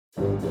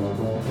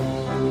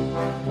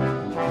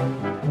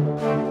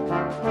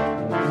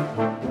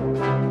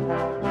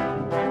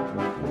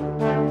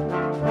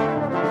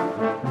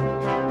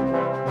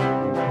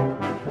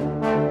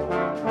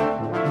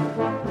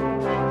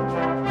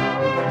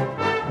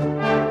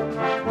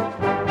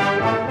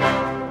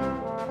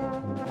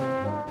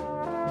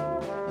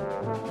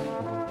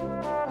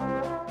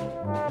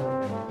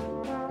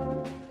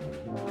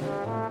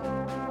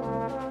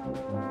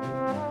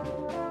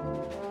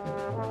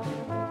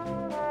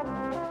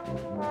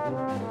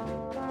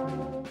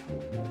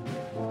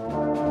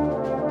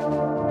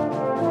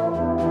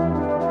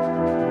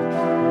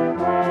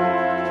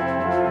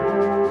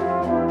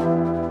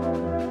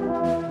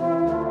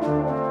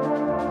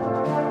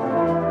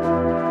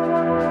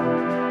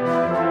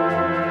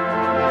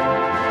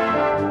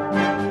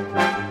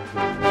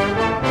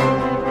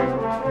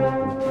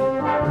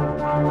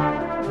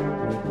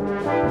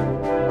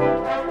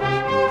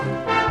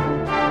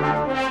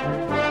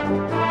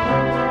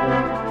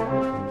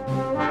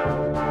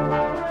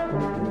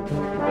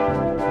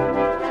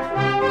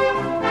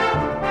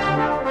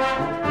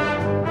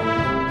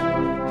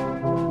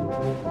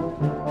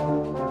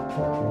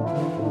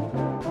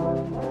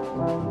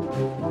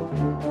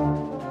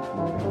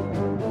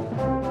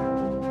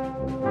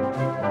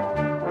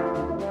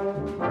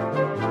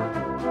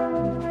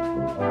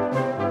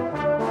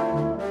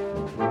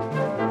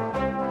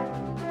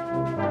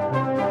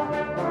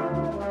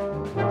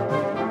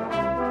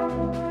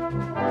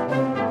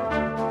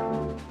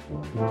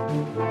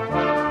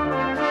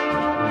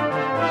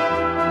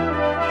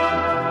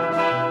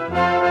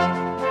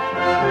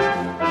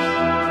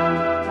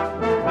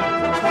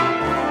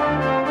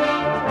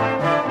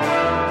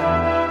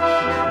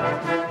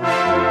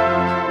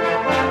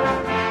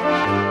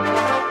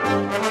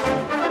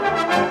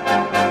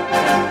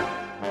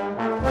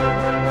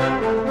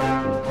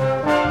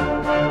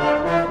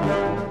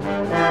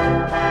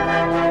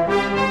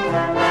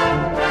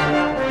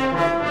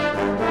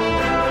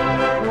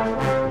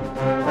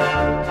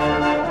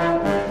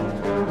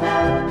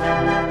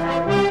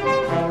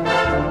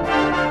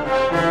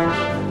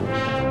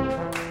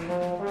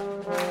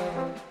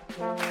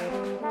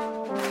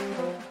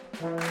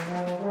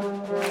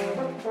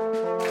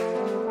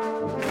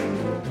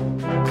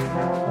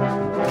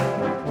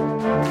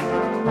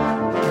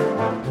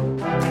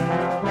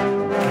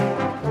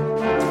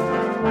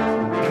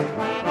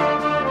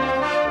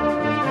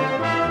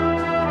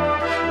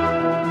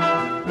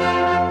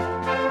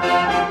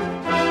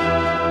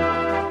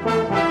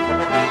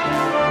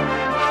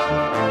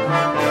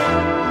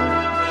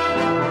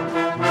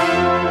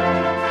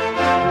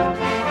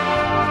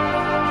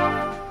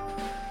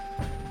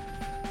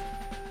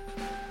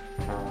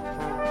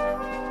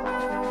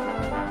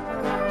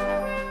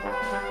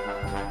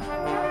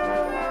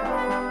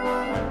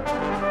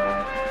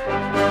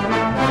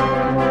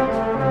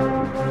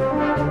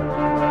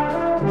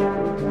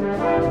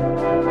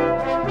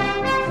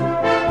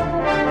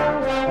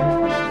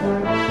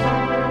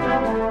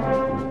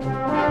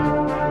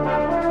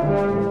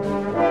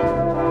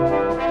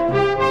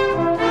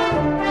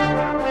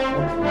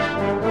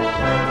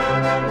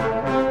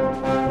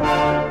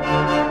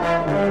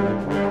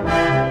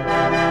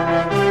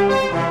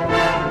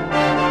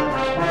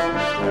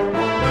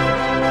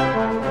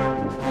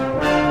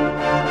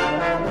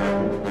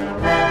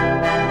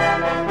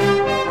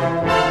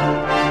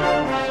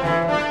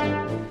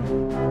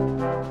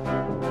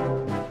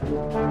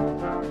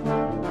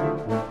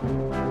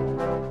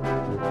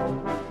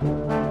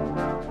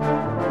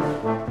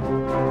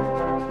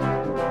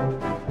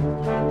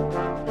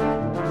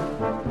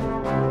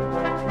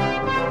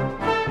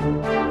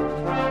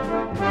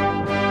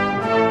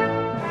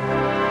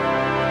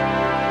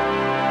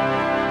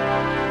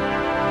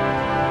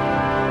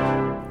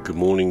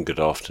Good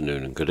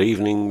afternoon and good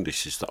evening.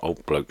 This is the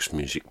Old Blokes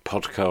Music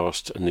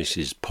Podcast, and this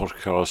is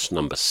podcast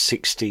number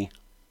 60,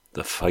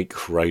 the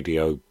Fake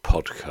Radio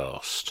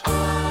Podcast.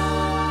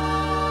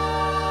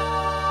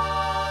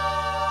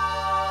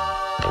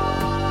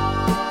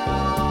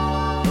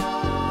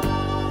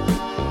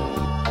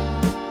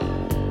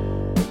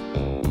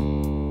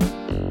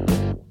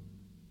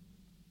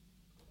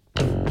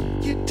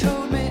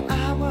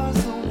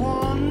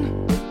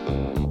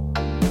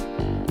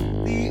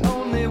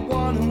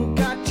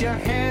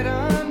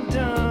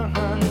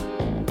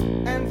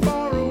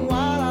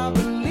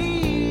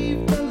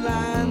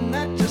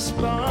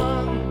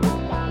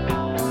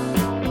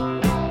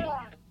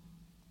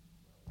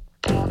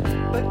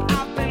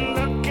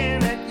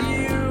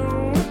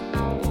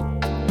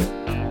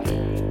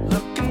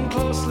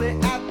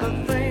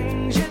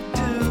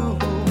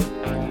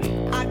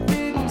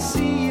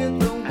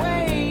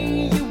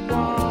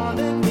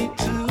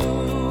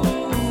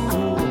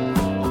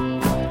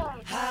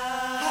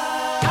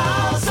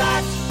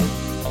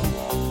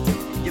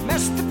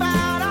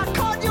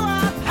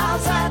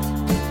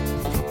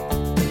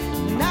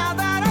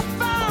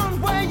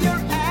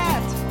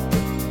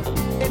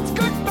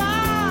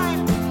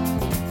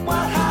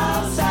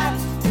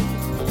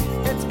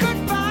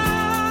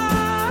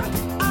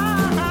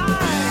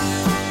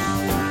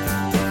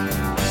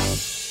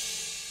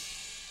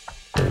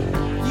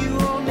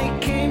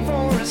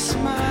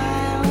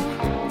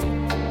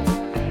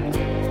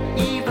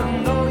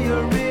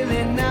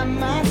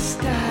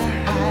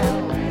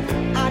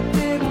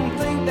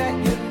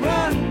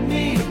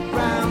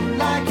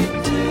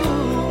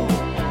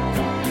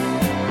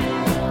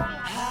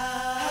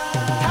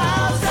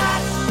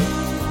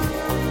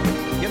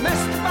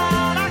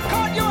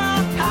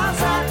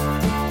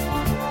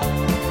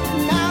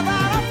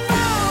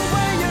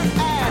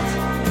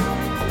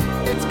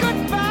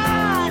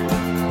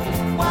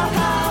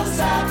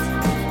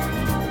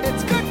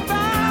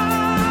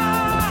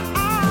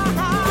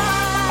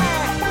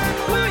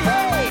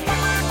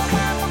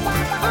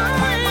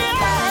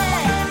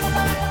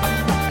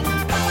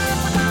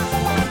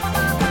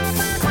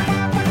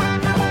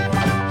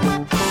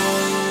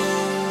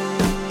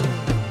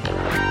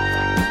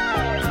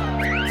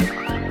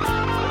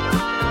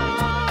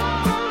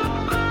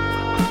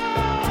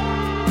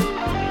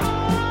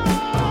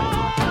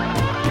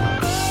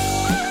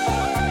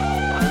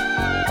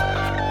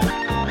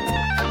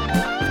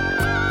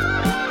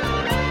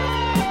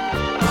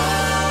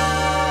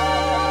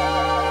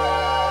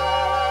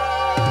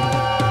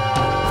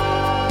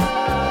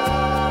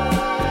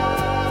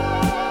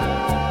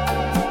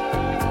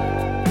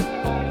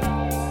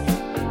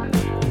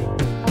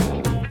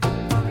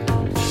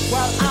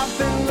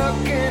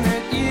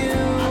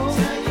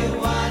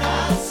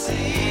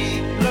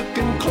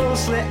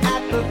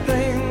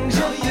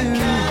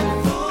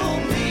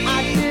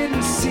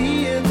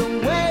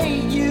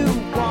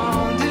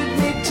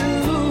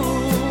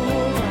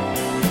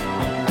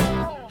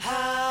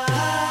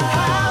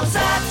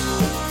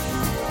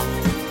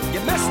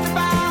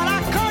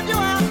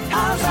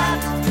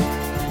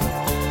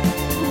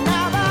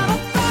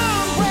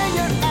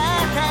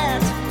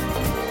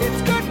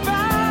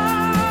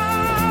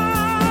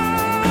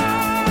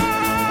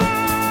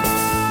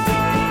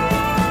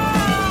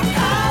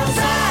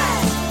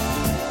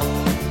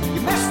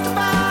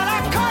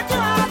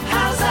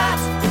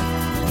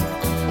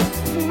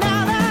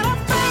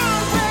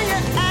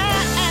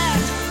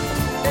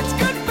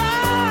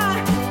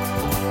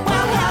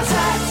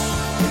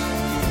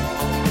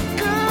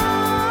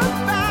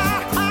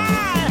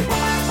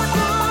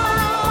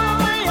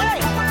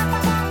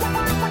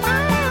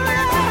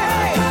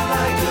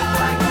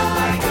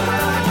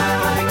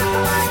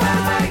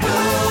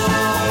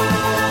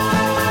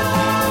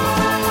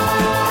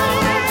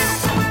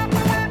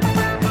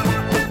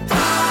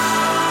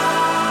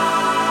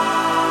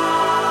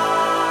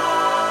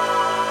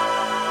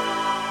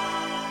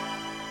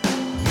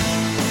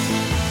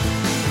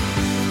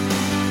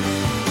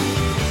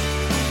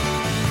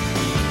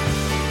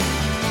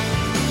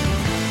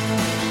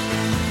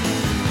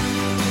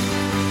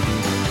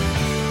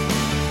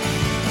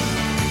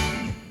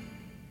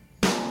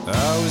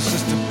 was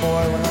just a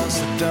boy when I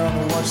sat down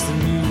and watched the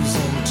news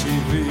on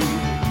TV.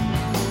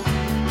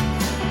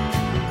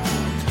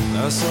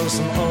 I saw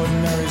some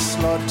ordinary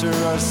slaughter,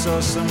 I saw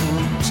some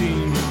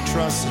routine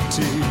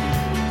atrocity.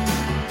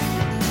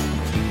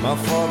 My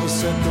father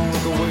said, don't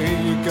look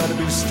away, you gotta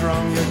be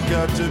strong, you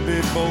got to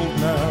be bold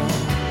now.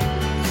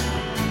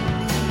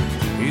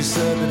 He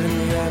said that in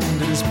the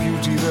end it is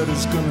beauty that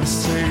is gonna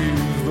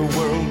save the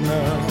world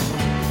now.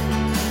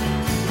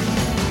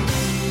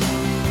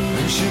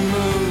 And she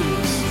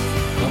moves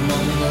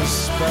among the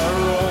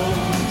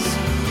sparrows,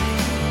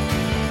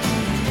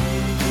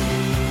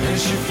 and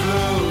she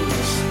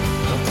floats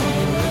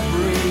upon the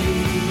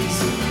breeze,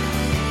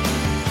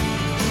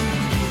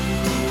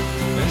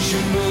 and she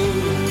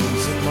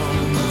moves among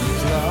the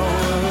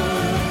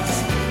flowers,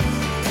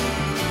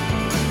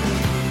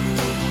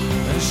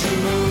 and she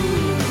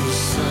moves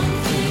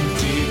something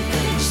deep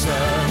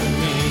inside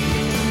me.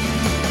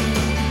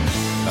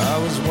 I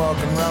was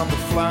walking around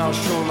the flower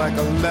show like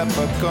a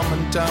leper,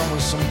 coming down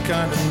with some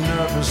kind of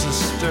nervous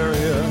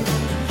hysteria.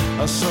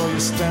 I saw you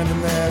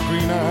standing there,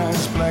 green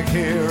eyes, black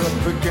hair,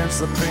 up against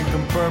the pink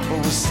and purple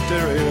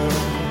wisteria.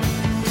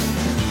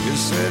 You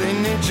said, hey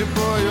nature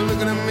boy, you're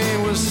looking at me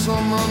with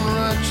some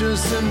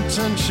unrighteous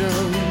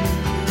intention.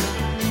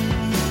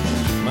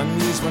 My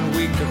knees went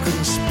weak, I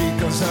couldn't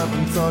speak, I was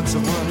having thoughts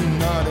that were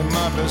not in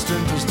my best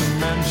interest to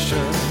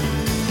mention.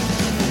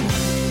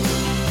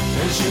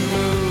 As she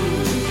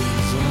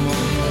moves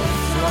among the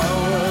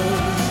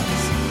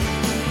flowers,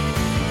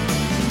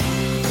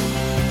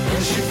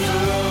 as she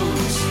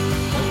floats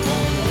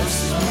upon the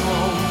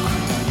smoke,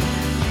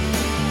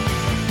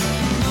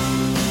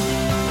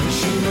 as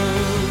she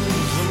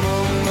moves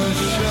among the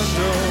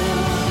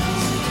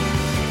shadows,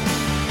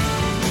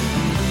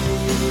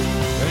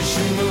 as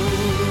she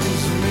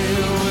moves me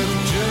with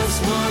just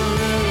one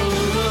little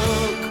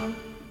look.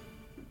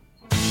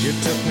 You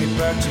took me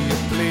back to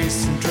your place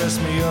and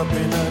dressed me up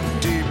in a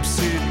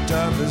deep-sea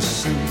diver's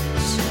suit.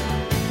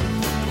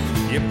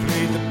 You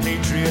played the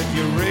patriot,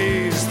 you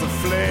raised the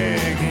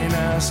flag, and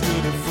I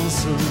stood at full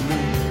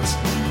salute.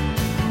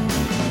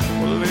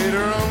 Well,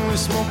 later on we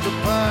smoked a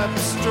pipe,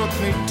 struck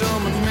me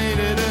dumb and made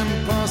it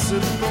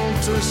impossible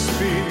to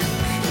speak.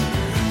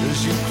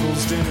 As you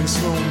closed in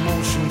slow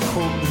motion,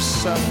 quoting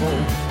Sappho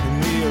in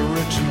the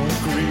original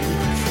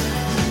Greek.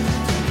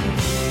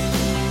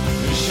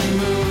 As she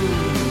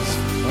moves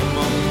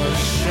among the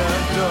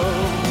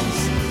shadows,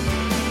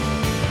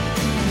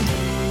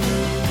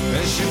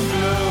 as she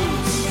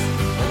floats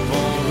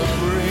upon the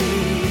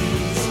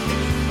breeze,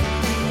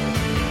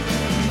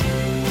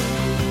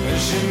 as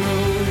she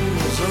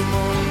moves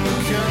among the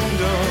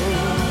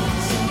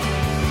candles,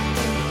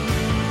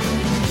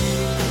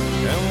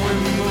 and we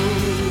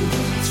move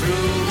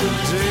through the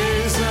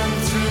days and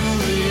through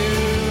the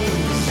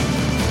years.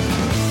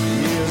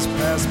 Years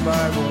pass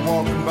by, we're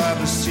walking by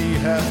the sea,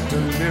 half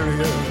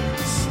delirious.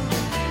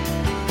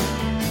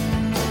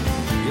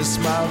 You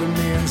smiled at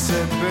me and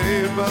said,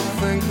 babe, I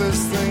think this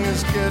thing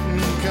is getting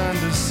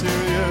kinda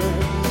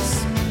serious.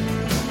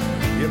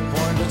 You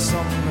pointed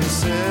something and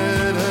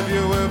said, have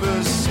you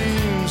ever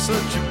seen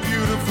such a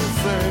beautiful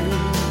thing?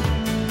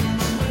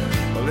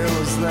 Well, it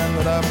was then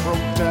that I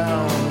broke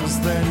down, it was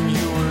then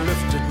you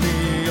lifted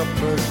me up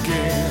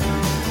again.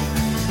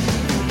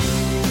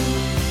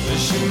 As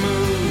she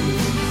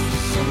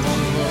moves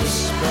among the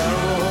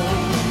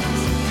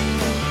sparrows,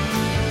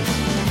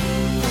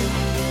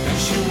 and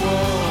she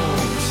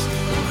walks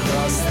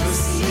across the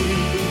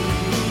sea,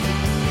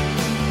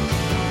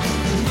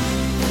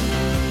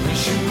 and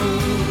she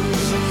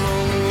moves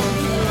among the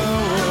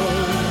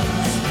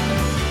flowers,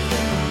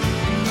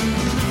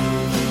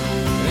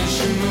 and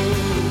she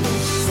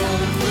moves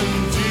something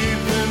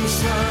deep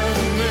inside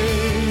of me,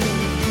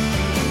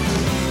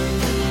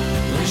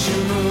 and she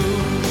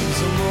moves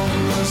among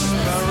the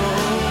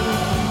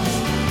sparrows,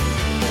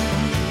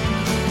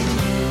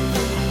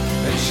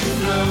 and she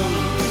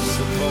floats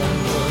upon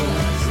the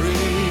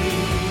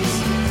breeze,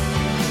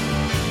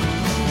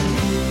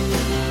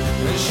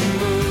 and she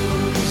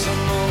moves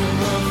among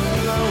the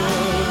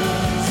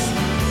flowers,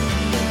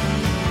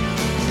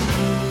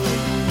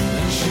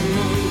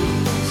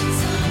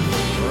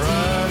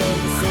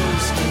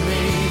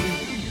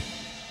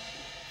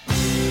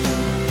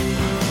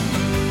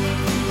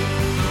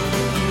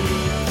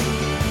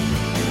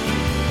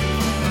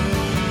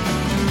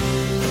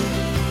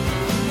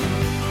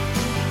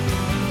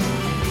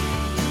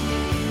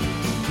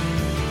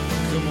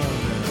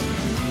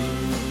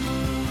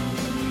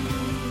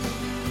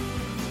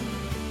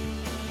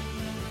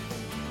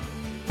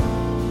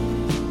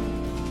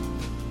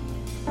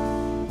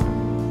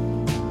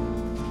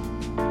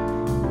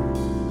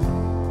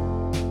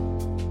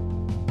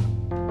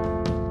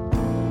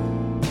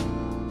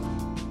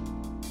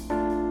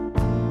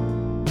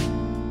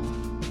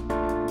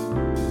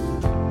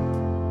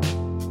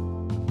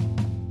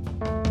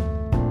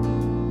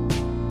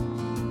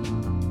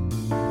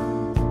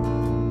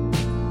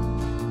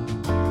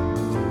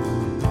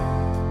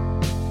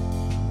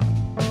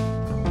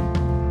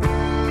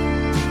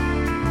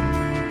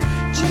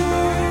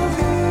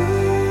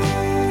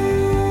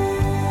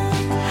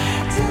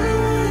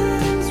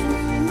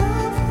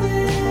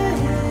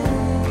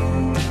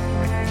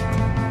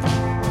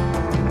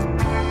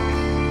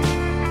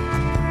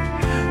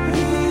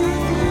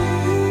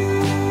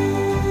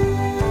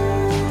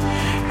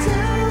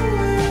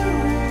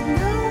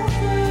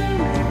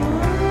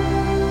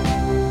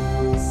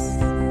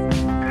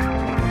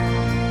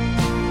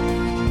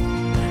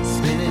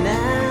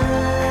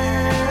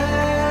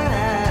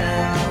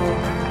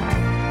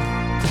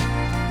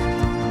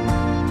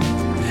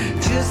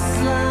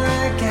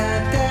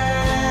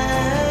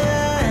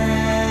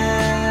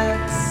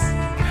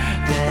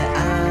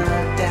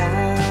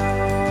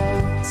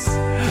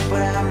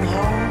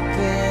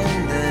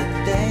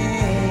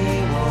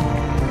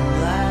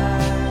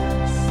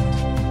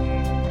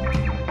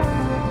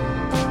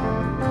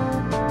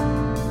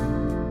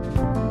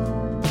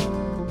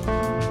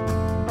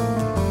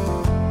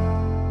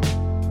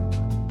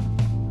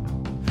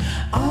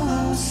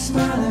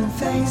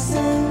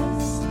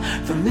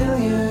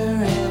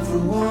 familiar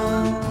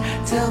everyone.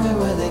 Tell me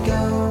where they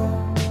go.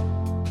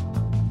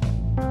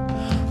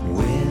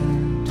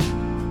 Wind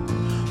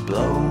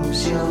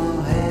blows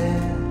your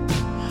hair,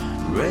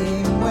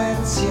 rain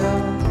wets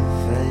your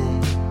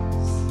face.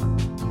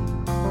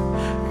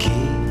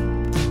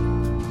 Keep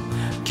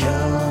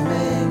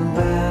coming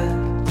back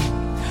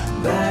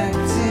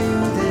to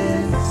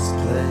this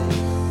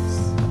place.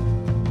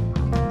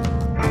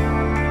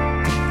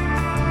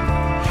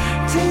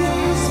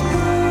 These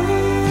words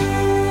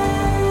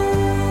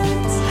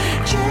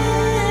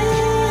change.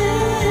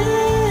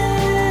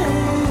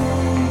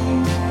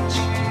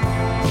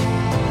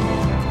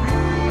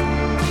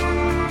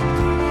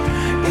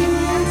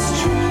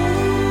 It's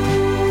true.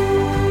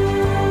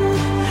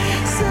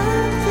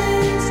 Some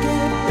things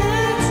get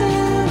better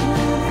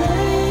with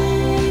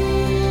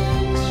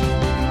age.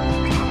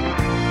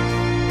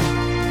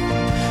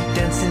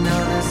 Dancing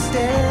on a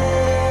stage.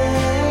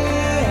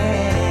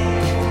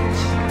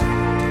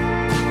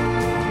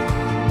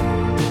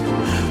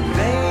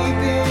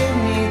 Baby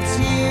needs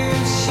new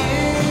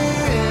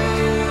shoes.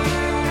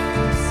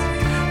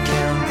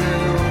 Count the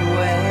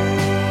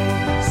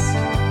ways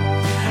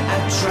I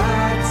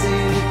tried to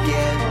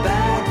get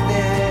back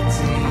there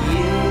to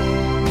you.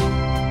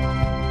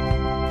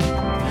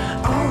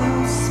 All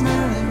those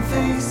smiling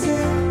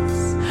faces,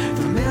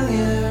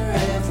 familiar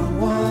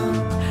everyone.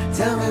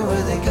 Tell me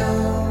where they go.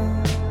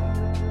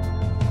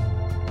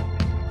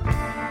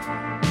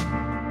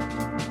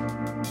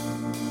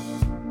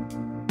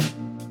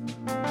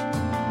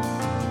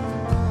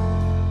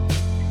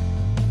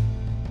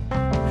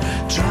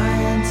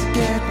 Trying to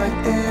get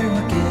back there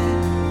again.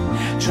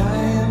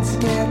 Trying to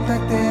get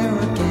back there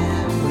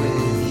again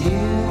with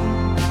you.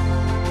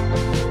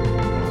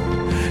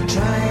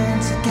 Trying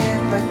to get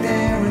back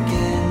there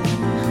again.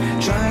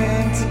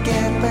 Trying to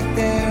get back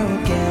there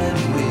again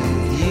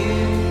with you.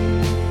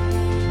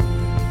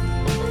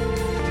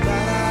 La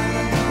la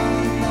la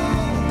la la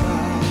la.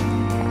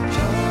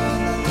 Sha la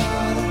la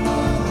la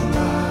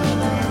la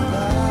la la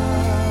la.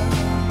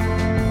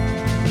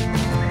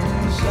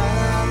 Sha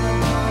la la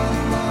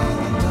la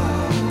la la.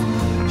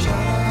 Sha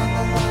la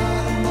la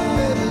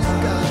la la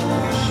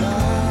la.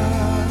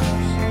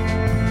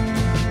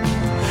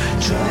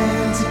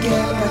 Trying to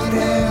get back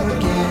there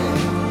again.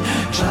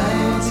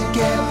 Trying to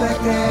get back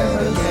there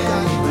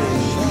again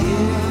with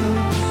you.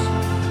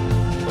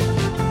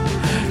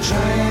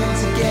 Trying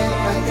to get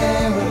back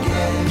there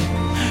again.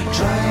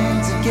 Trying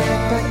to get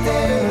back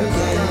there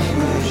again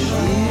with you.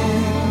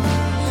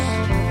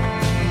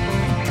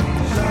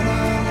 La la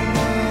la la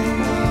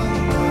la.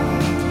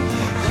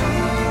 La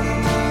la la la.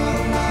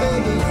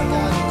 Baby's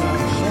got no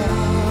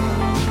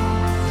chance.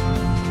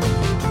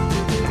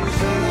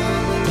 La la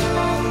la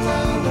la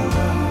la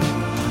la.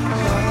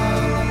 La la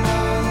la la.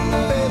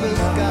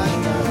 Baby's got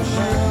no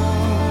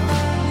chance.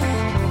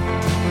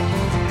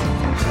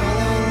 La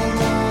la la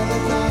la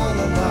la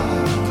la la.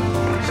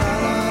 La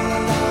la la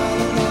la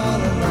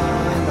la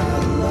la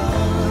la.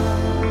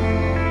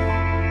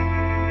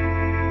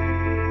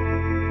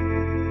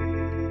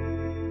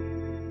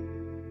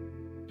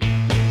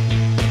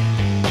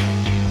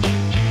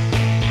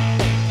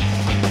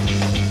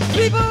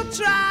 People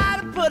try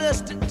to put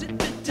us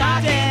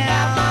talking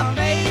about my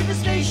favorite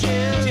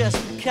station just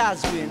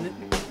because we're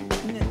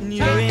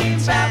you're in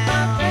town.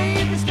 My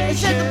favorite station. They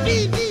said the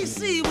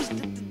BBC was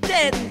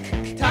dead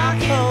and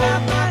talking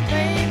about my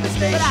favorite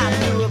station. But our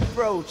new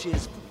approach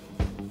is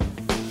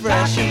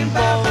fresh and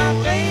bold. My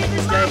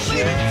favorite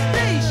station.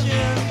 This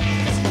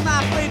is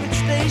my favorite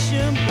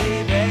station,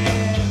 baby.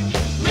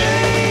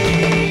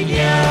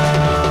 Radio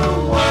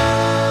One.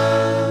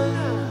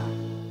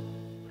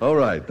 All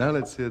right, now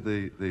let's hear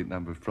the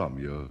number from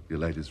your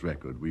latest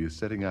record. Were you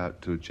setting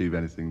out to achieve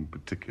anything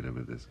particular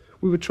with this?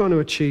 We were trying to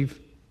achieve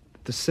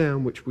the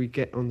sound which we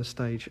get on the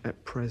stage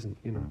at present,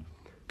 you know.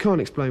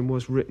 Can't Explain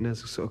was written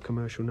as a sort of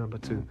commercial number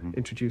to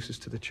introduce us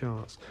to the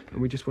charts.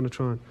 And we just want to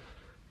try and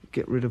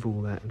get rid of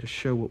all that and just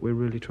show what we're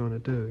really trying to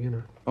do, you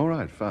know. All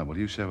right, fine. Well,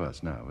 you show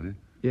us now, will you?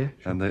 Yeah,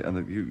 sure.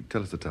 And you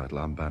tell us the title.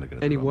 I'm bound to get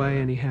it Anyway,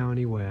 wrong. anyhow,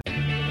 anywhere.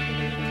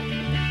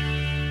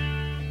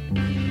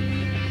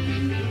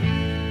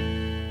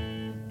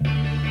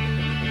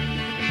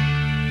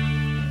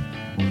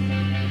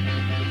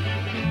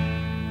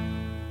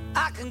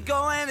 I can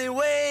go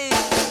anyway.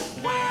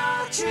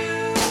 Where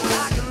you?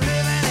 I can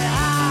live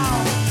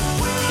anyhow.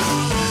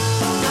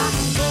 I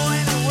can go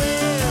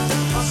anywhere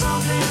for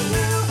something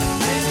new.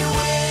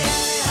 Anyway,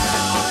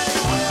 anyhow,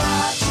 anywhere I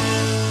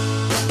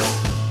choose.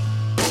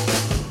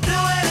 Do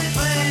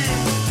anything,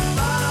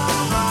 right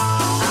or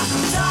wrong. I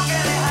can talk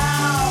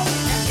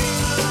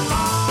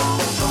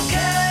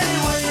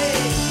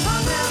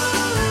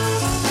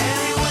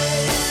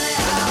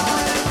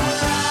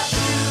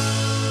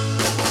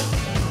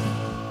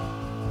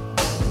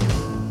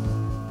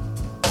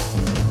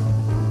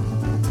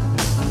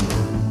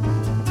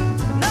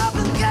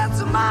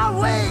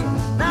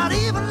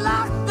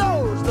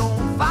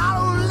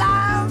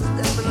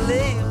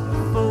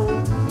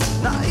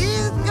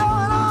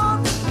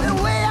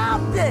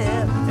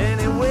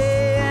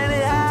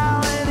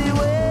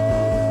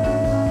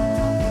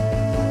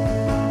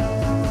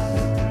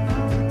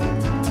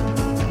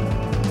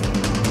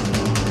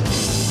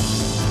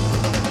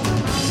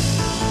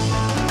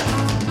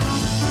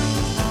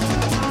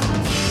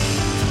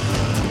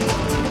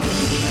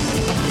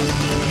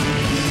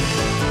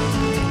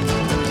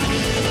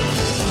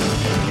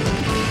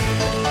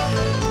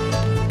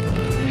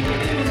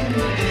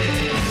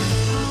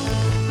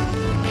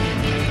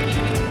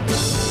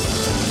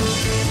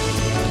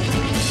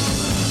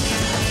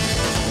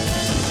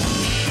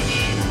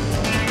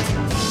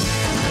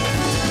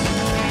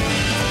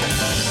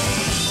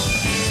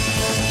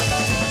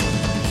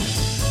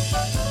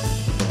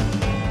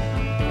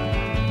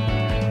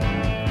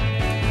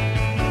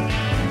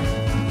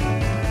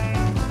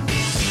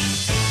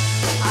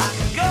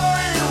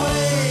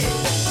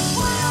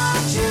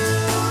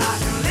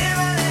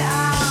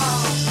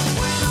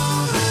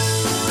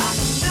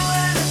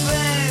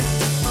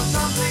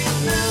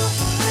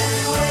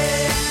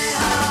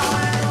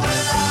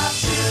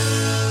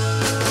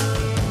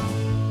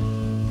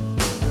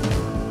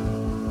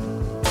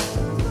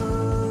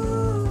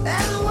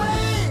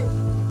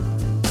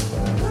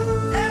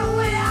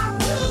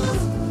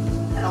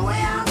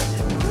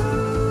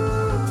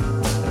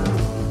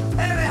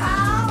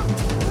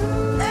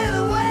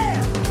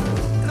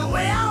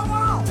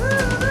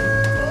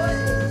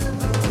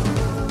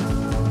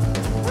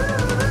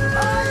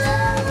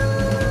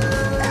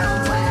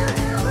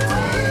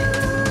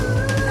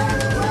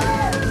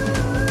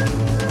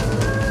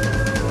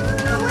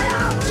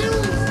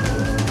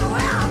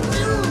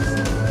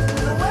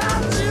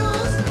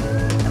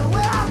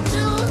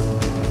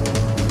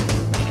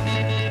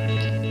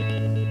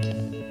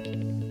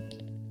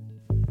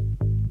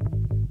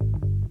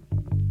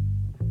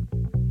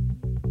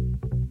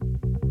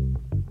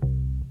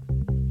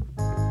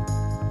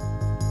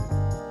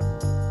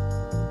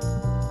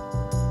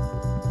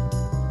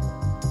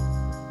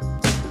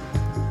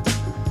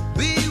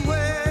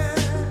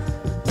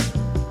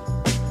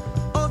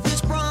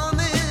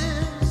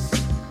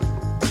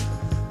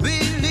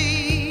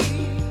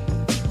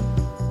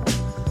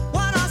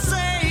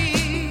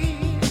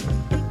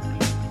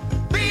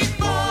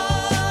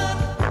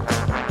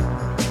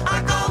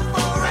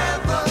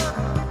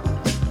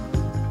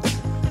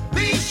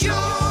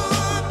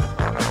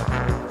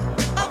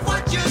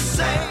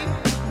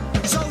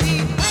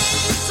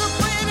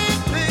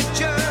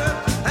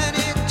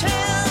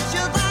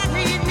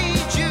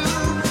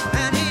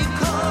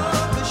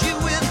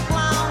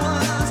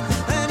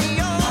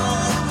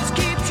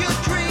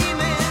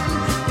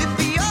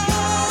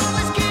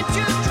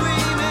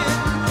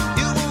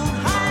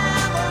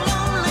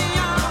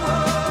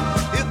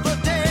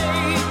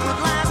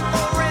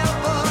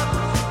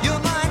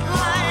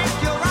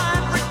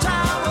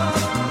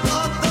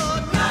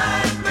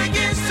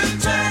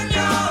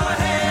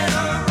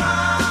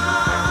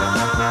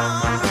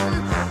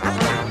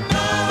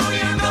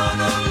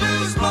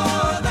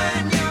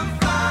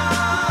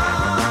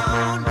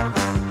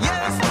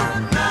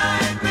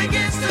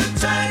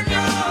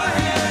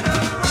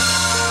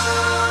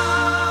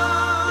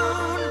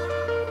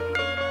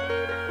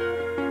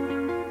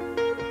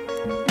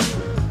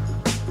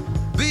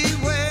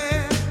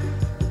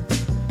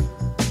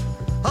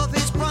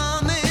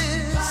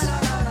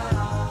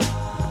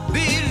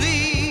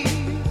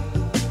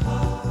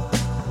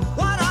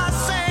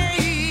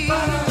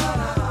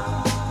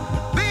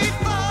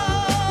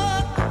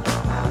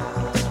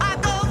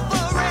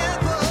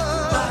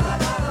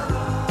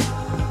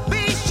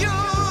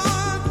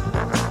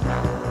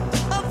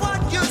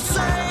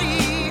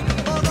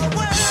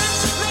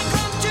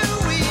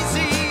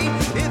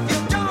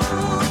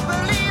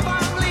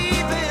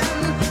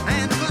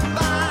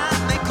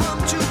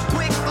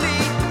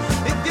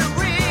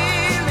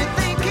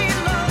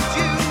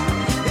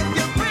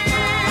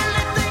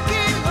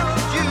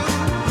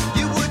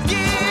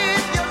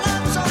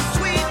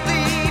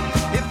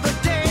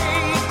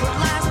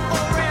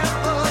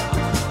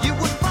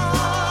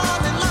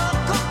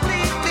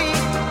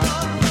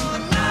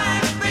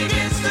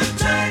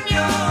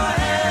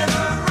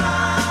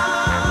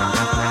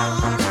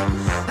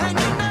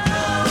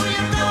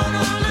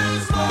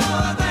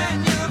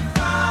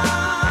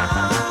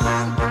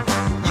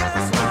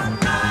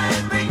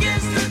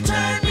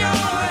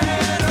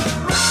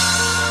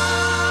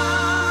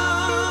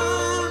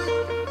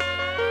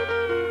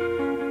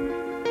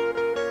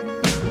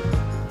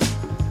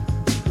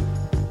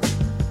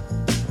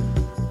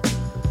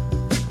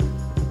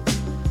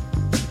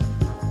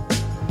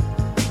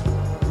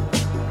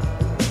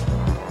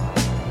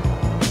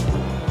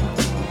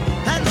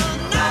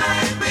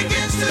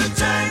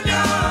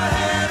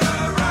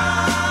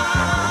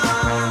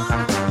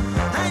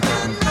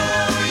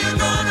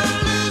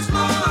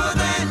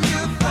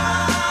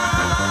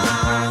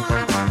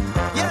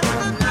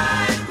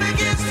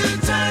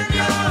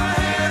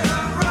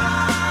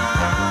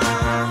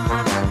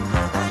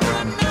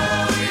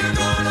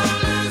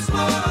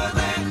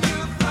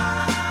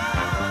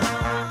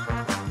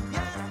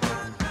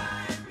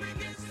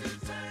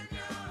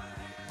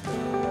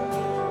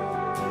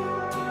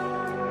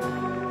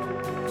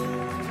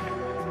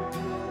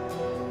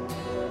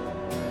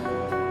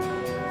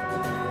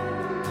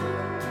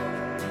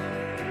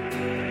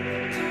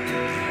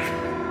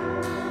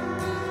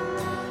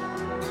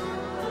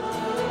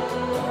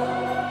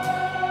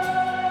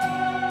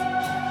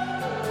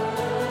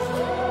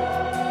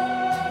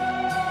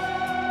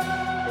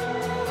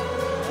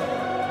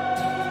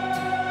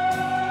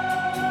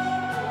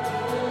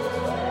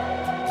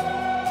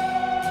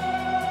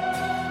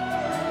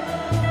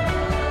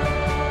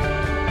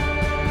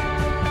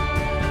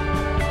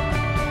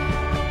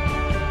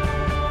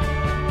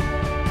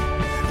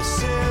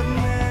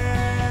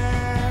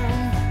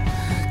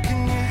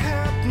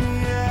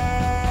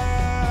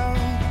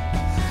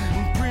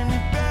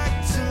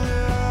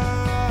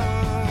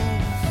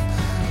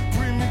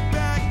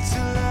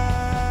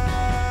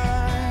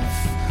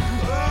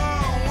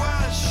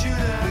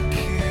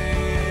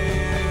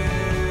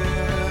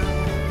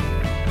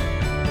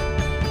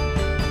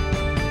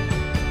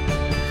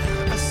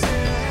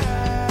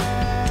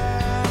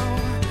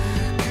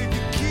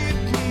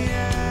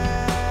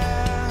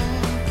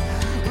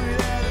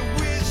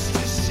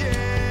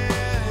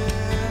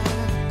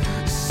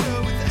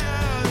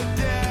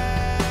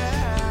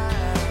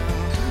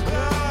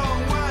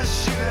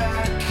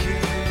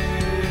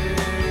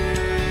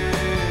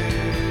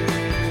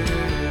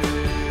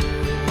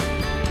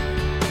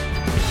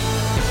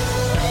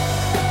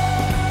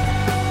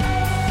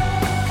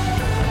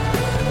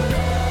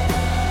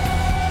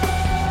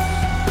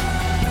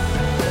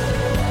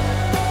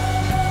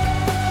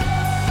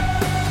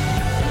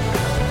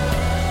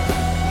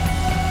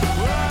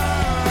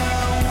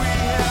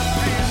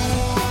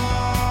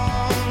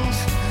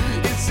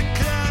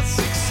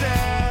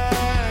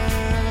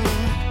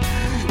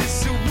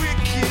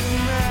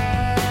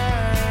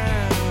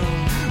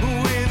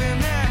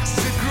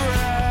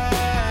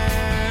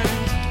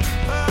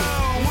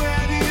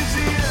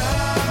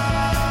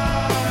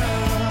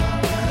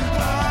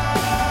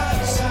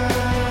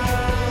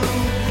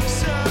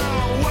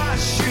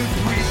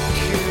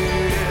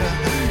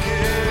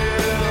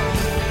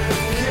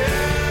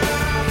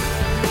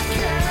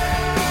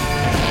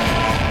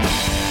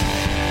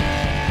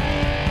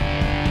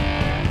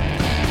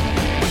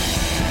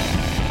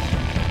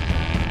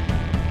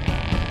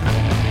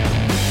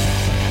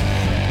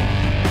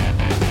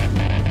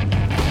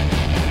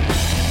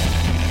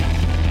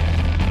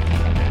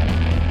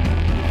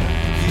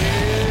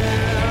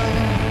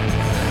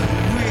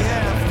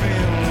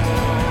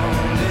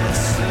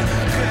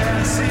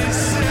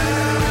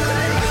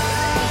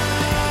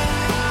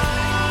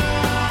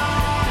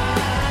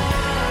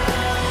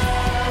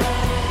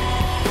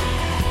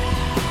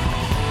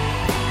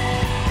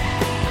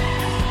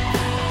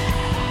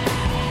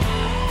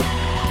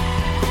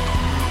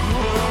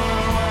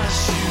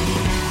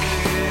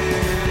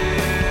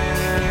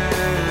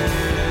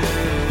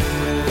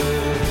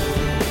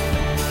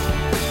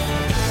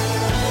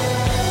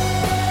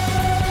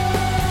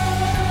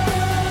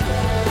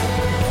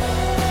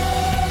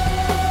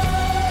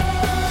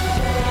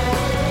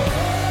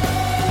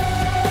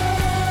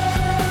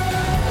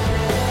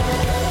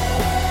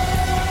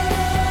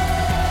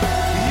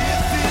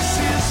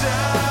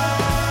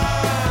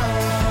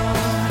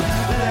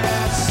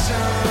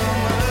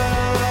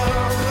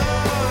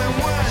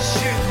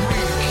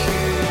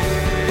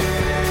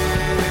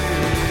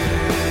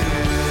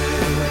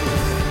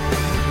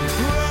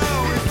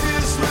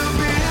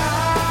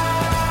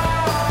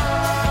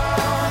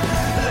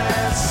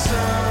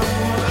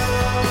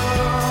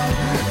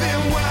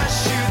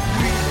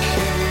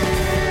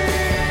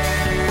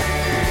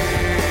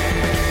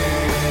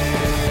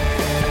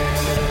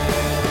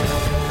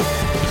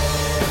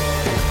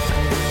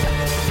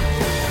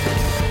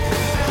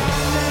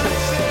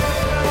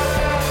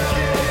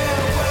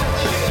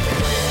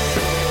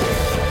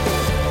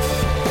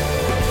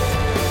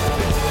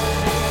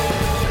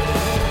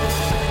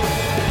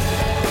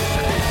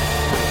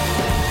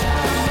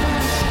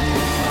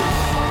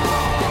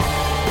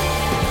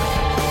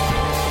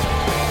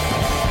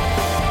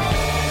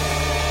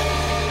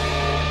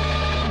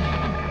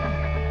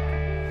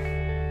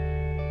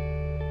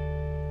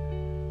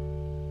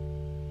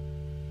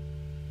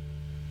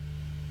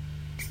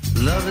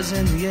Love is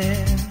in the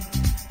air,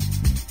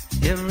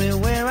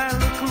 everywhere I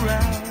look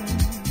around.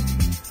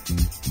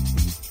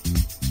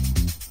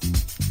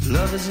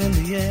 Love is in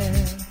the air,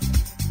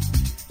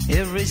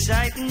 every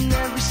sight and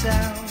every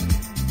sound.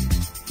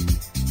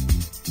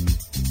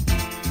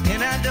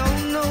 And I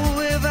don't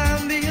know if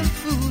I'm being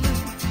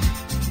foolish,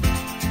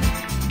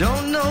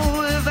 don't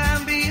know if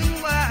I'm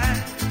being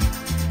wise,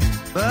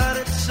 but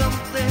it's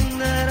something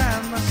that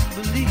I must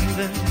believe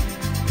in,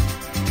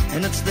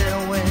 and it's there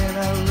when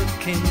I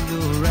look in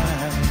your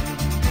eyes.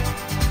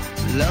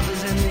 Love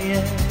is in the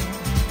air,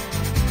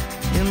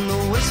 in the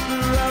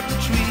whisper of the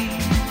tree.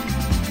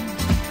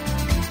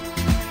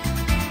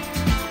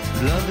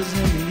 Love is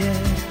in the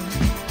air,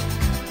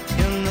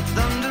 in the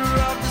thunder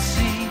of the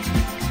sea.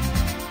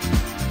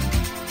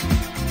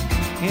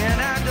 And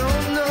I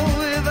don't know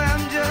if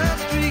I'm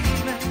just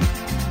dreaming,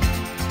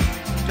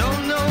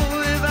 don't know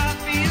if I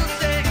feel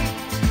safe,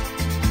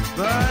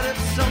 but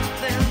it's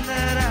something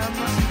that I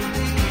must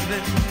believe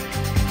in,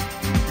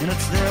 and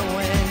it's there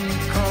when you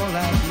call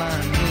out my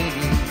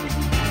name.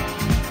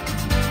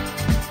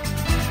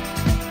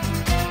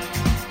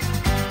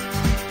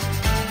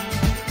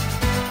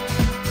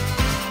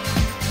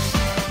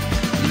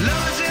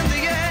 Love is in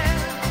the air,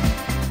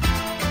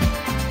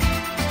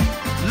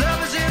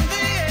 love is in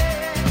the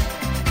air.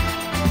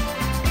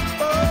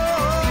 Oh,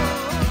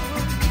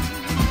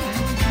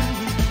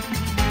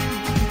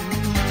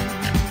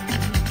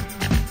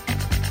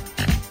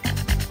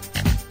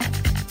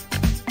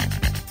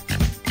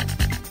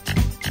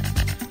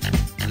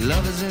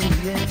 love is in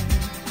the air,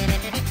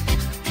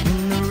 in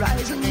the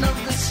rising of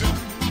the sun.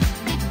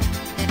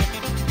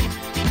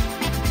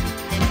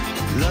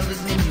 Love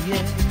is in the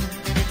air,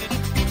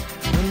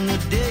 when the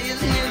day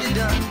is nearly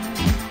done.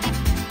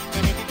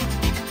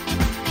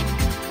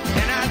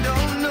 And I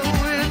don't know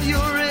if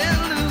you're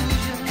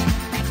illusion,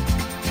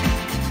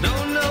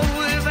 don't know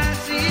if I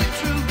see it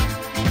true,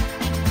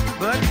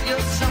 but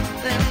you're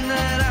something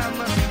that I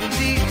must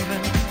believe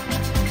in,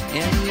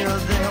 and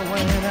you're there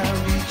when I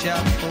reach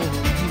out for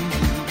you.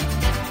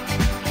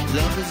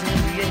 Love is in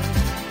the air,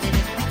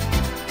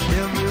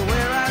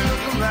 everywhere I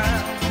look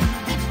around.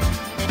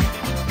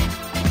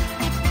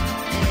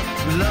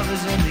 Love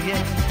is in the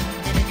air,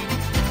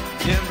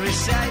 every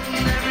sight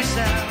and every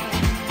sound.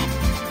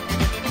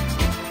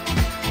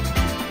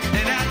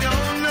 And I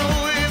don't know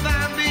if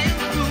I'm being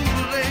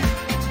foolish,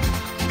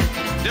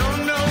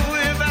 don't know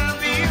if I'm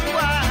being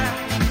wise,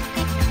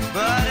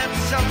 but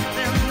it's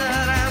something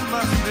that I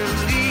must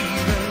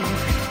believe in,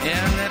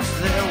 and it's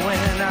there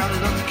when I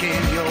look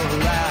in your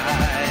eyes.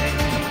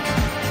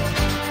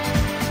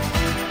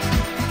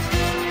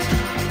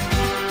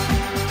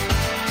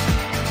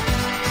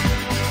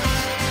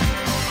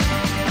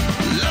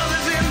 Love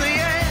is in the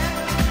air,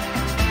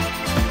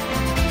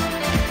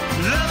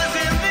 love is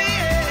in the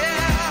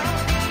air.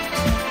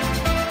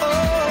 Oh,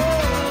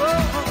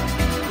 oh,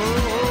 oh,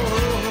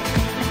 oh,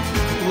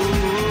 oh.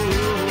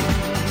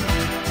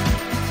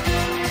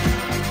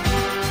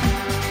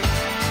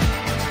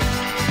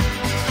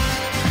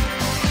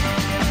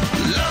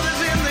 Love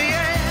is in the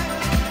air,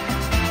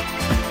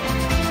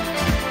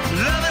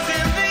 love is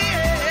in the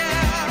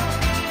air.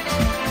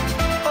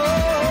 Oh,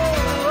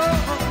 oh,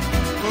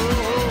 oh, oh,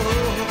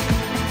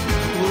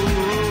 oh.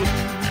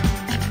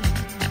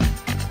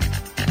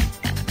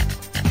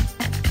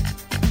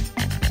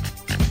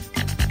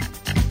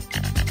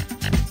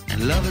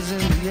 Love is in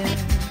the air,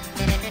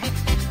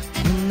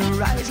 in the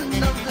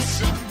rising of the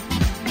sun.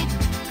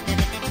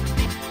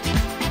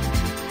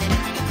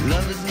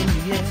 Love is in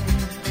the air,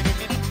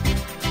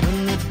 when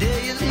the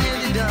day is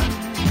nearly done.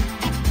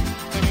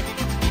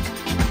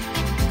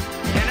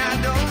 And I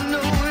don't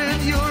know if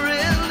you're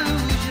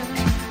illusion,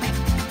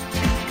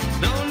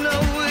 don't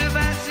know if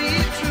I see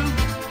it true,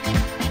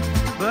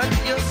 but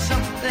you're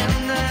something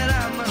that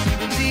I must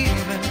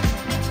believe in,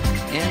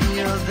 and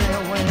you're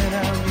there when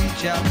I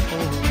reach out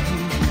for you.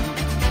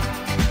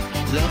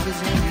 Love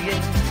is in the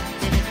air,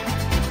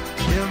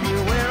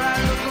 everywhere I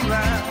look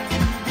around.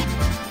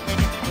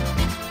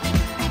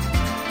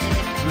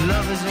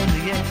 Love is in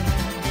the air,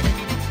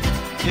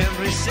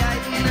 every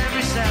sight and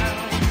every sound.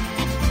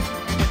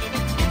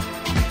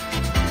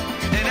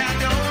 And I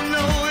don't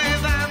know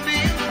if I'm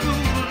being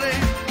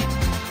foolish,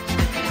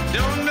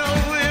 don't know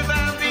if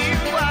I'm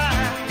being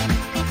wise,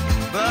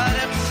 but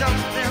it's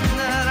something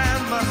that I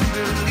must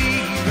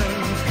believe in,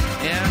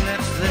 and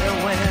it's there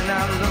when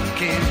I look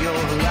in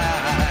your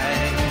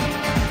eyes.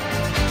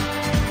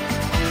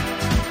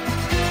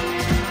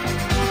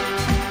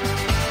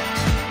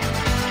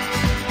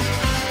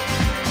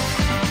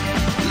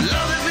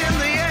 Love is in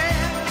the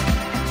air,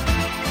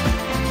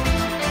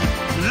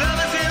 love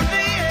is in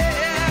the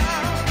air.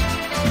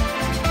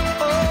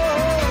 Oh,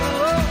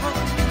 oh,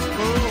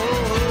 oh, oh,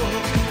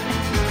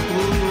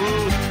 oh.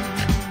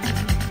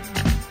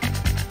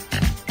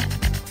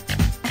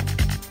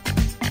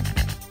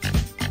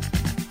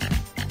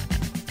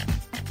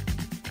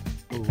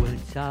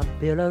 Once I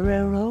built a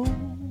railroad,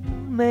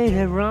 made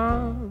it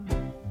run.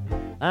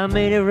 I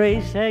made a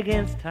race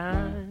against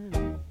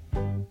time.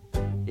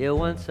 Yeah,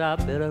 once I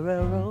built a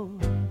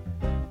railroad,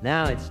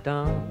 now it's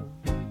dawn.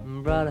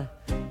 Brother,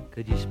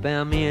 could you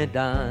spare me a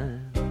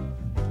dime?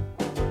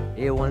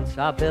 Here once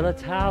I built a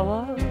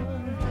tower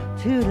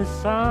to the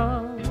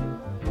sun,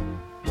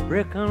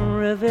 brick and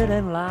rivet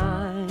and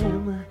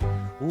lime.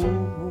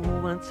 Ooh,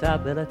 once I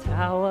built a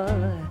tower,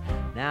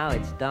 now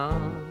it's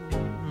dawn.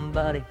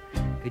 Buddy,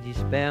 could you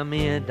spare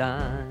me a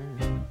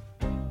dime?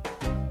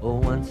 Oh,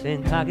 once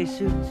in khaki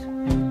suits,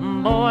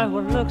 boy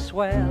would look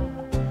swell,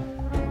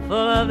 full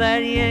of that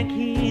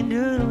Yankee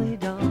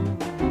doodly-dum.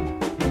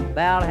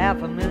 About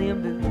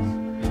 500,000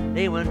 boots,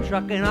 they went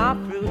trucking off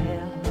through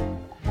hell,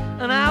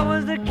 and I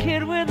was the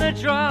kid with the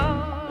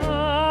drum.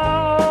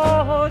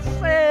 Oh,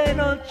 say,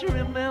 don't you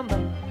remember,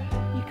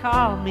 you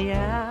called me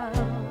out,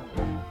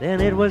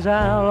 then it was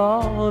out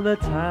all the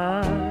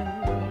time.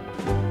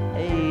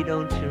 Hey,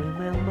 don't you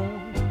remember,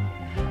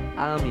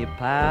 I'm your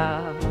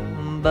pal,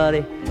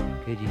 buddy,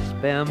 could you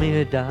spare me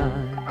a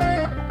dime?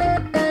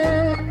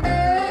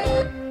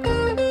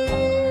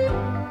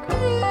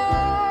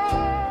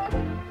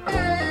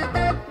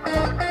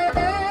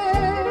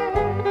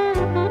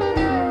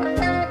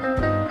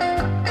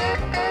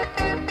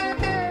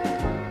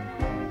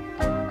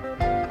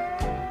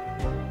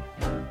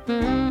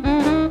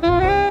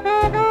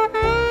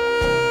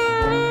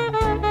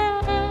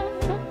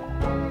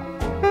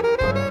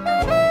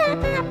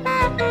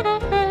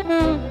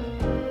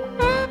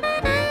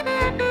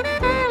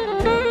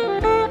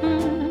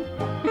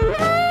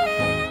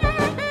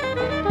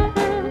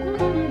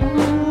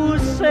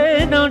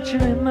 Don't you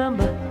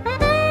remember?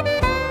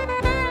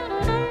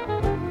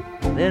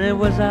 Then it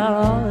was out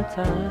all the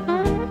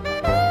time.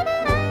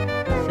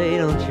 Say,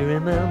 don't you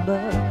remember?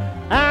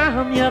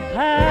 I'm your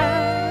pal,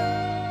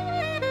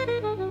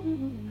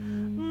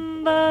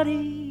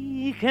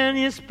 buddy. Can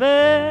you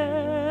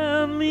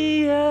spare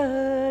me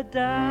a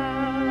dime?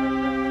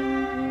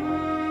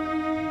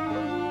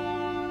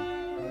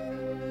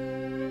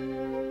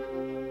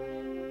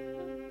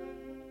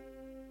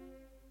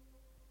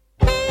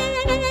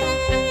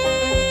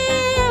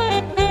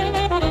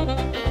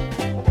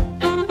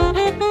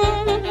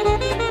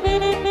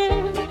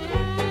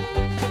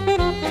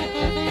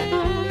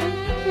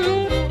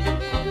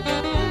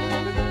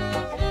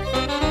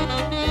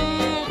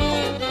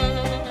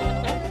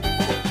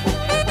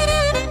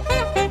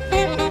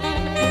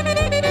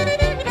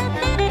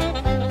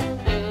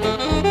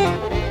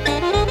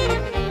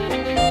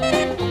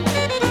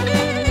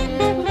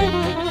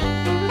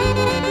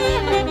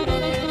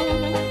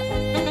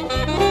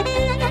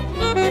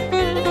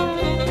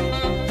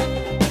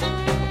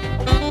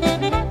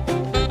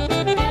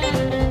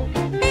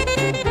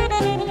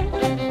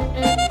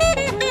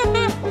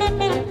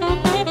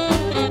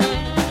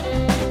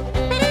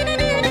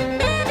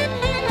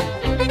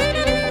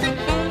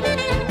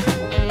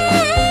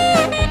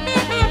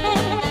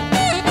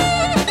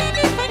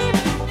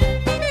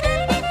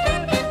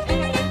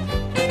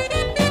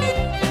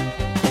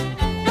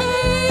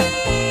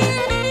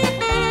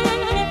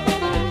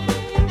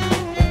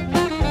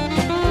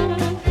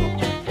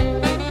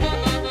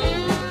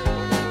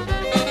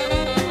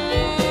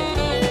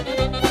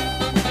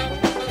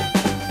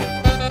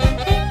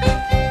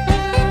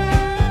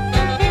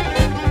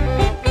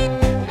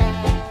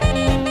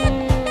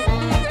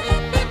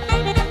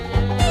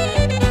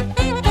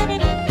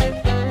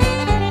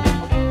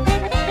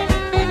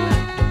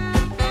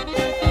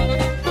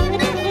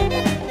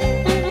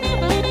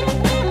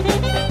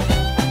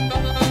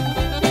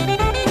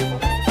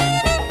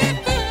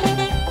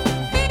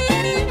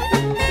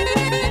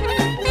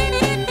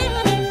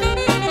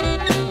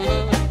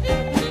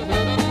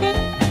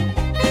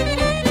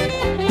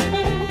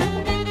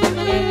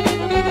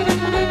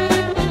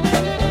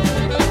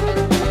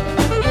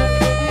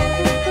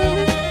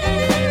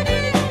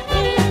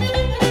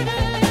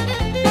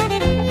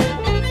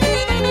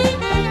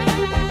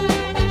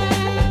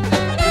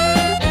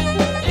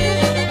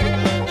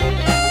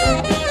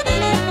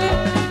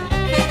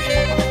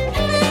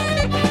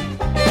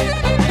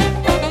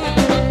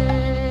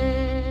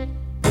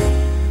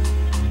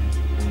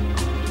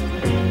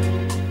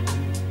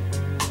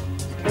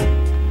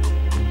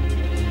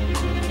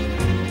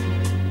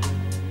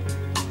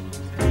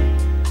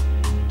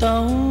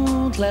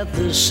 Don't let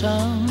the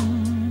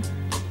sun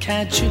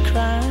catch you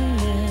crying.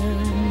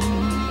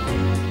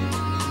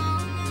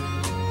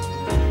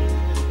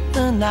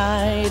 The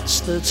night's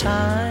the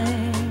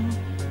time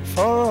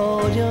for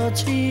all your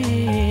tears.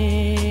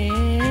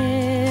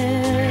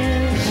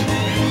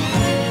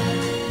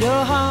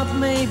 Your heart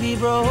may be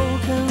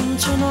broken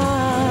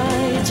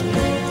tonight,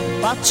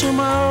 but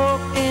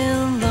tomorrow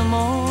in the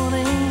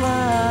morning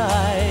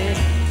light,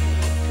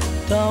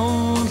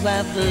 don't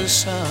let the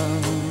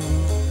sun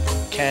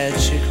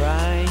catch you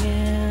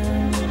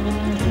crying.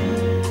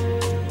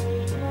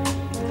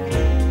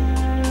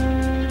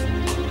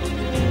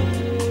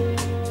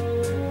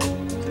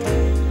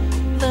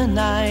 The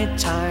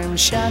nighttime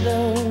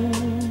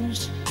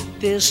shadows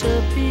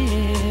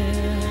disappear,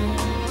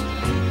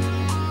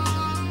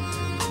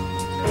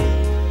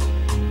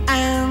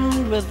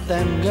 and with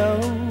them go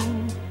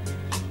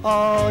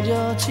all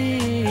your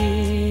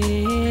tears.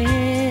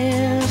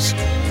 flowers,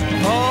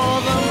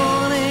 for the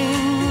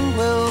morning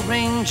will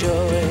bring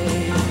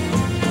joy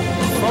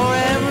for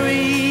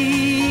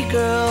every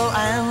girl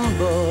and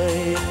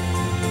boy.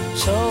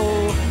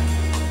 So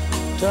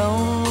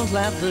don't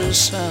let the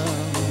sun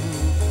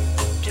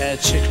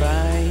catch you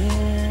crying.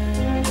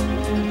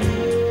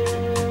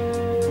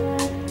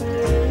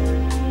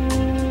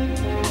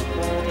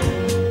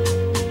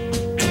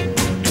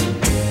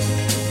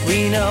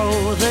 We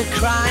know that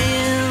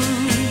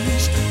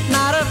crying's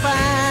not a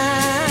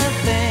bad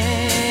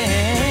thing,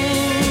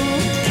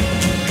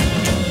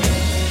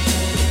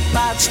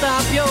 but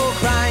stop your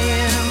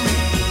crying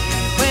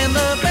when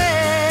the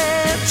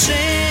birds sing.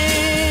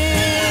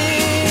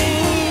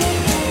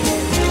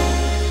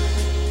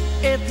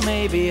 It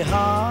may be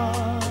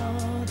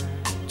hard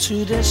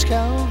to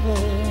discover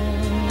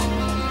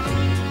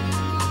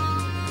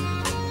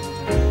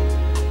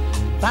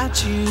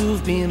that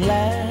you've been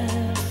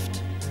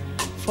left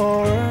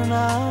for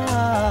another,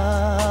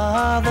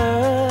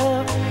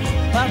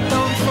 but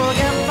don't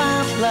forget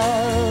that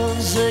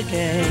love's a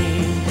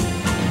game,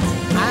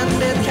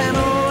 and it can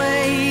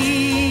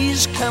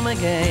always come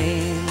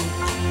again.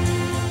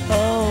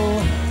 Oh,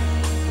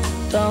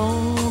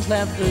 don't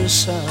let the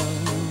sun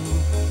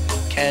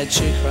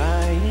catch you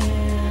crying.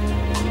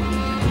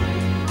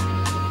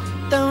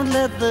 Don't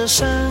let the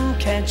sun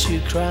catch you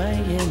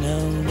crying,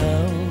 oh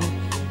no,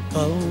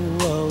 oh,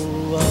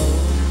 oh, oh.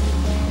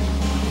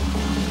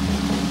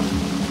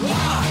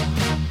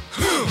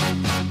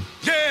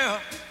 Yeah.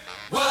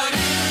 What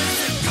is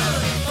it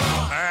good for?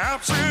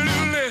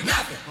 Absolutely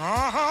nothing.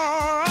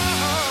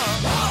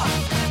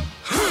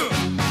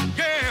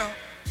 Yeah.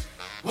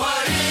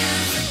 What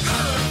is it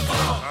good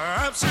for?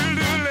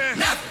 Absolutely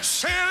nothing.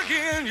 Say it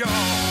again,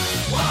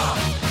 y'all.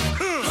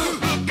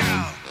 Look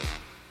out.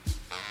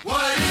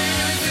 What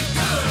is it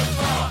good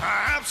for?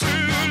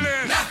 Absolutely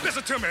nothing.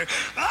 Listen to me.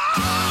 Oh,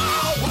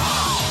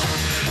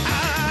 I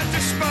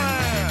despise.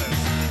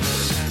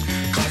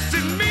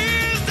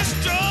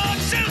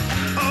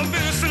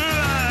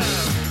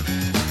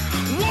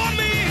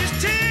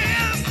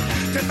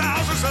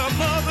 Thousands of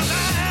mothers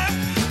die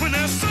when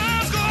their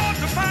sons go off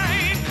to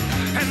fight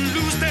and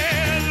lose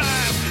their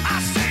lives.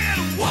 I said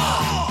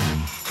war.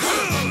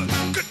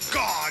 Good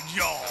God,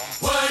 y'all.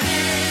 What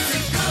is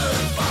it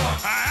good for?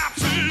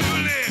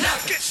 Absolutely.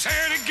 Nothing. Get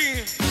said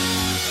again.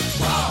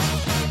 War.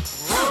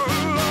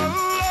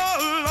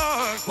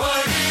 Lord.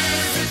 What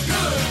is it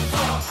good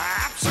for?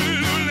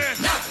 Absolutely.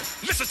 Nothing.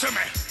 Listen to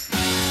me.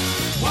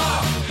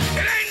 War.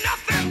 It ain't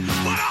nothing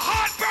but a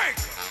heartbreak.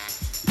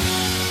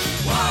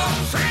 War.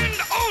 Friend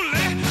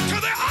only to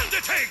the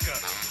undertaker.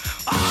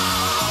 Oh,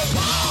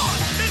 war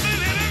is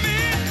an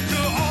enemy to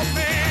all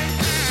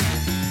mankind.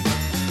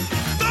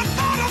 The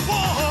thought of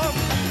war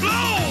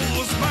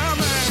blows my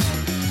mind.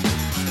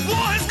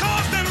 War has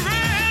caused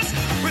unrest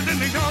within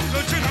the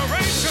younger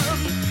generation.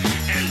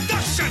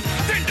 Induction,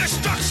 then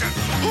destruction.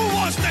 Who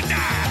wants to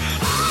die?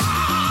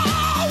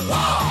 Oh,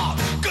 war.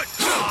 Good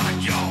God,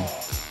 y'all.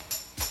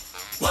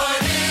 What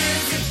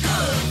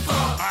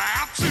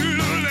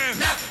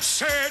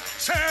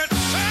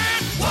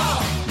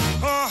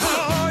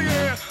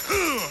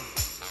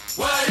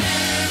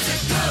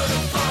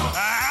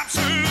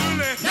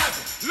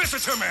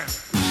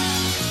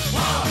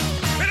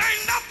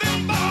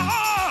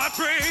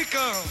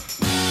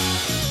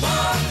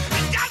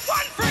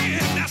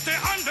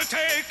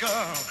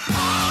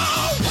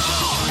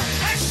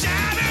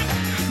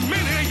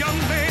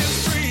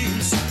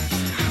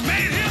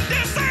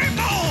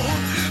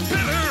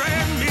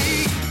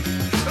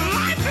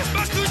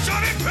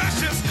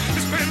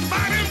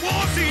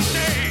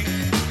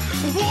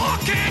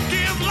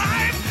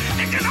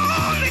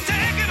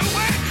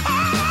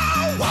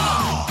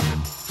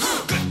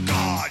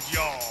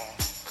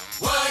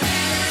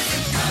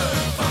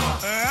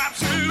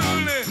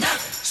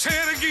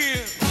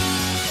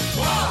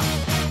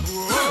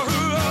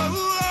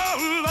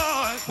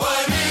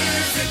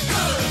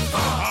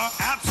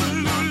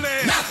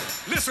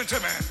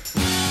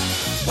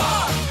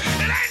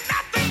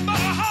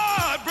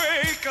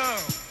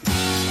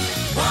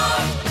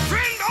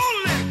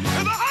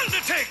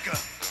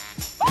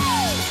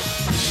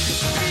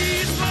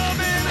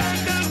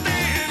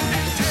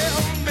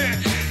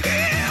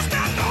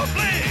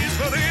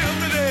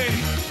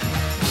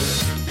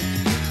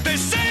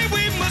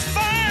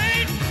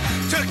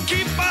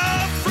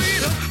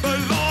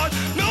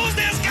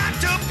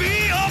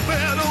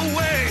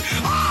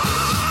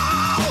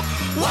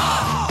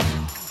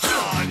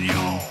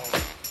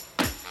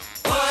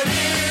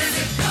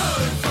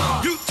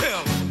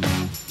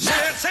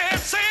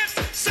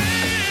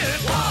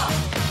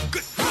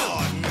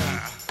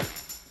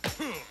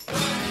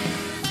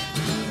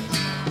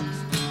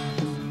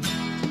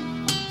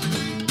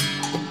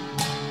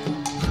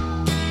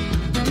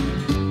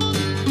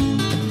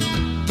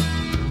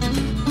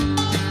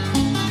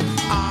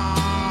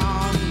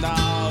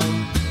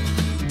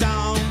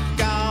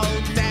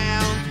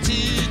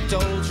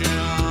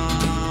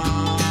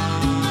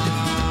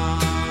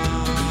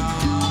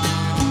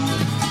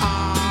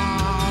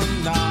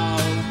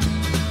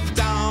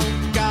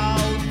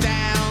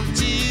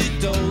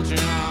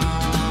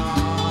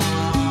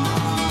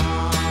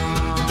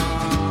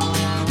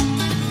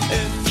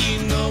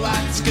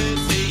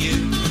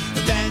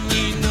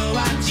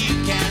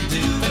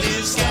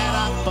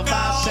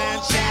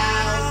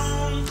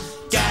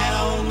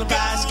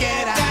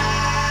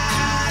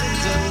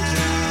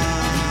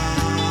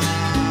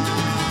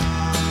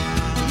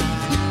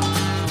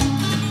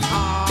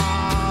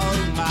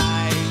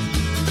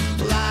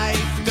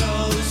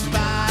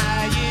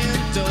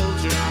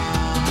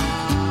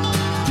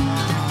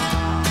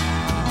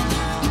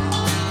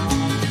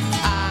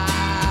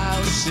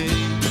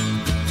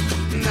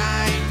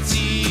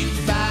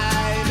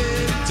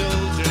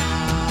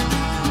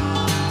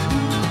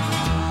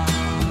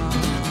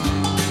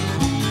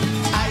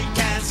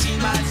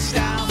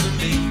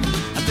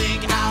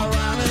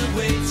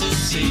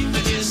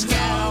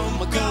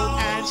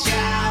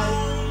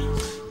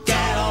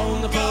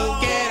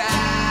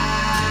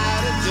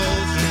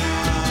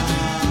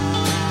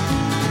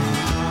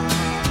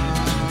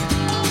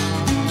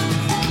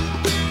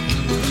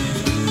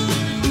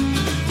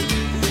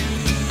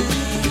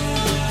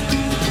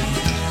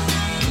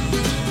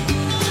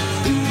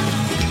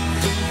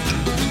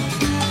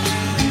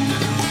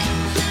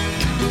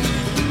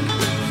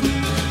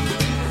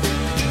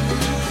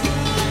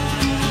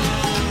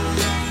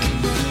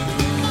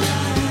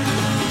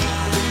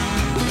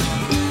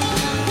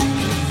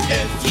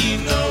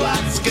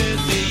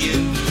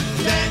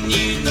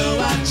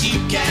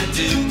can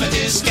do but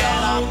just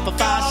get off the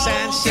bus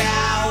and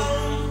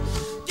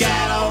shout.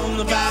 Get on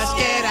the bus,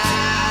 get out.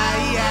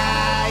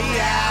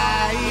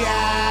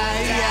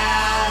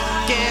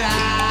 Get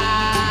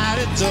out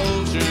of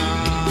Doldrum.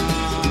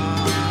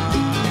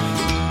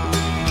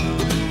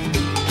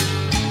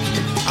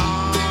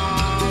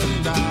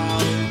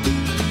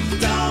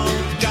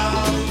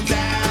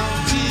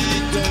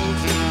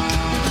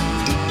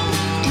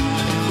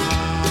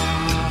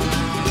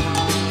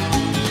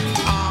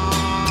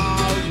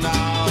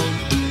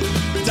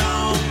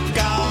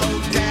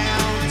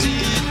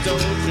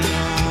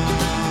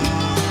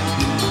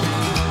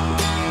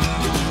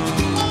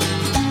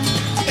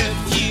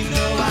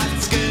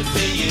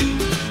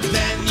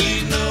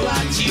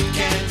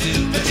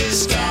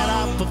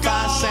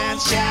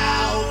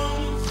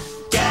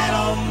 Shout, get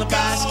on the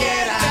bus,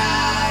 get out.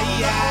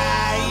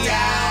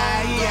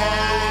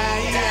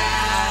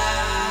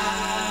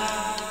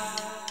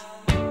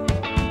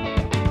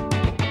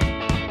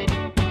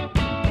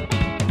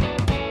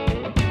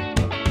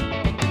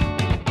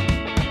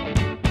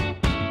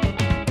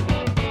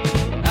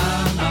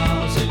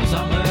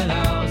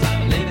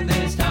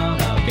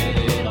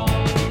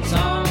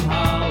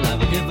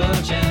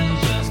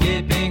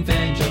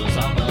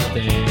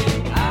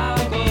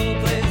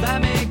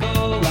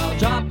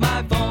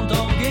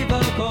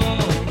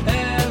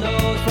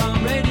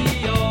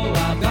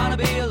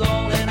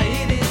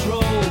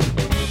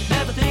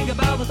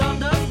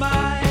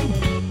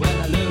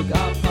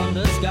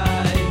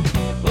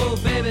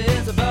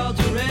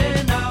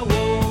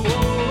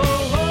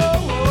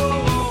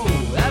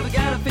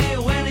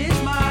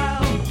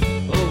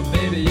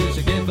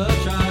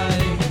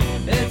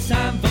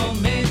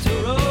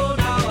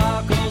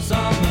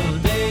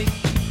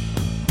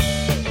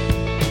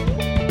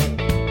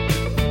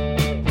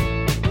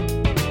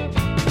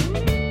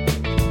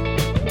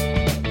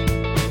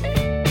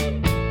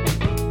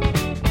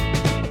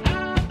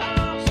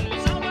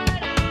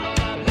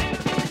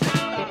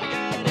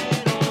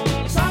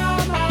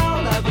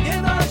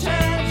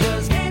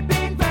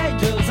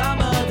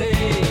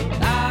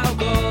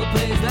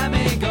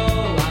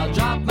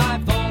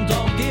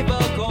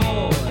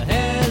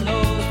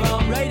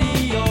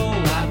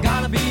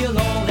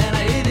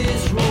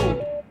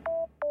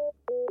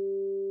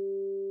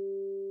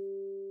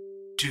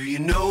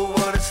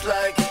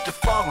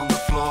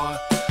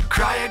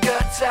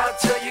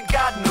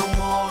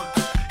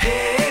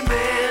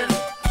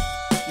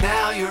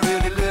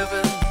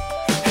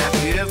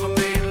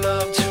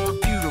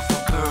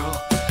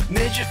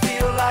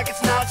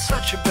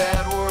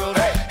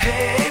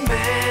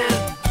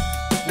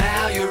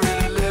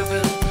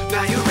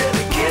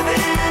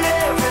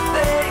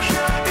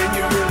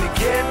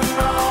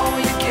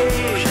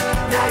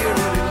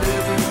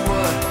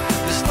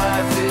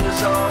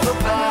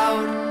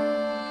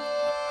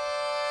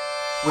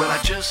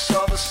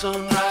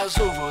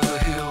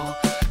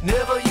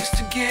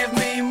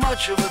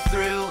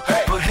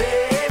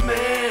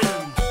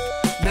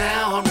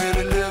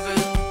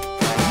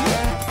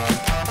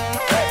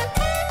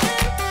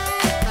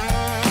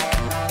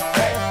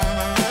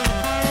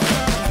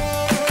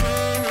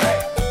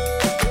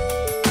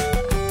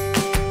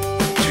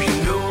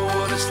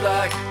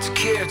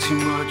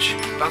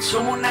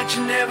 Someone that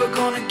you're never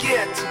gonna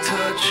get to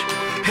touch.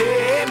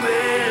 Hey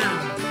man,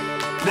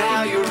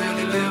 now you're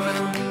really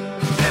living.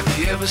 Have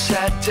you ever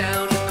sat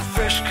down in the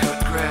fresh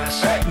cut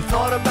grass and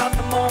thought about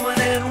the moment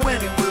and when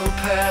it will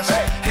pass?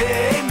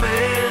 Hey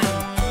man,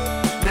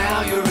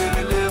 now you're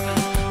really living.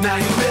 Now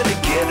you're really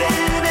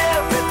giving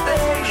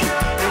everything,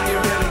 and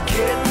you're really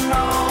getting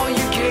all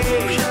you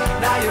gave.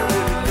 Now you're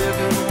really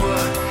living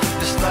what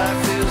this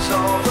life is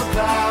all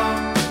about.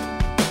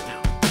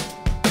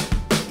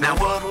 Now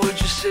what would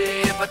you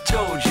say if I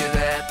told you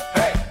that?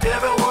 Hey.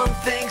 Everyone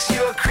thinks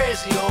you're a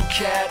crazy old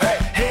cat.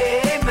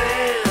 Hey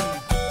man,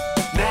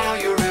 now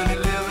you're really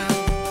living.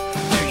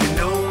 Do you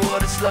know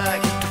what it's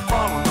like to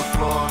fall on the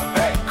floor?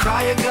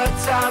 Cry your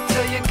guts out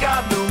till you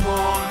got no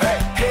more.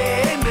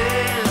 Hey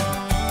man,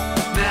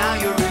 now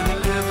you're really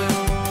living.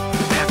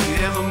 Have you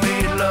ever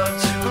made love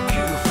to a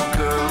beautiful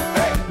girl?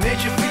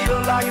 Made you feel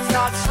like it's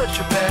not such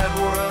a bad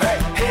world?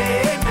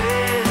 Hey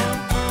man,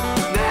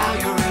 now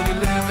you're really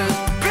living.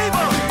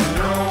 People, do you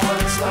know what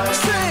it's like to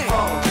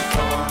fall on the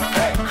floor?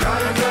 Cry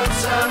your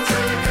guts out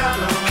till you got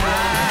no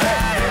more.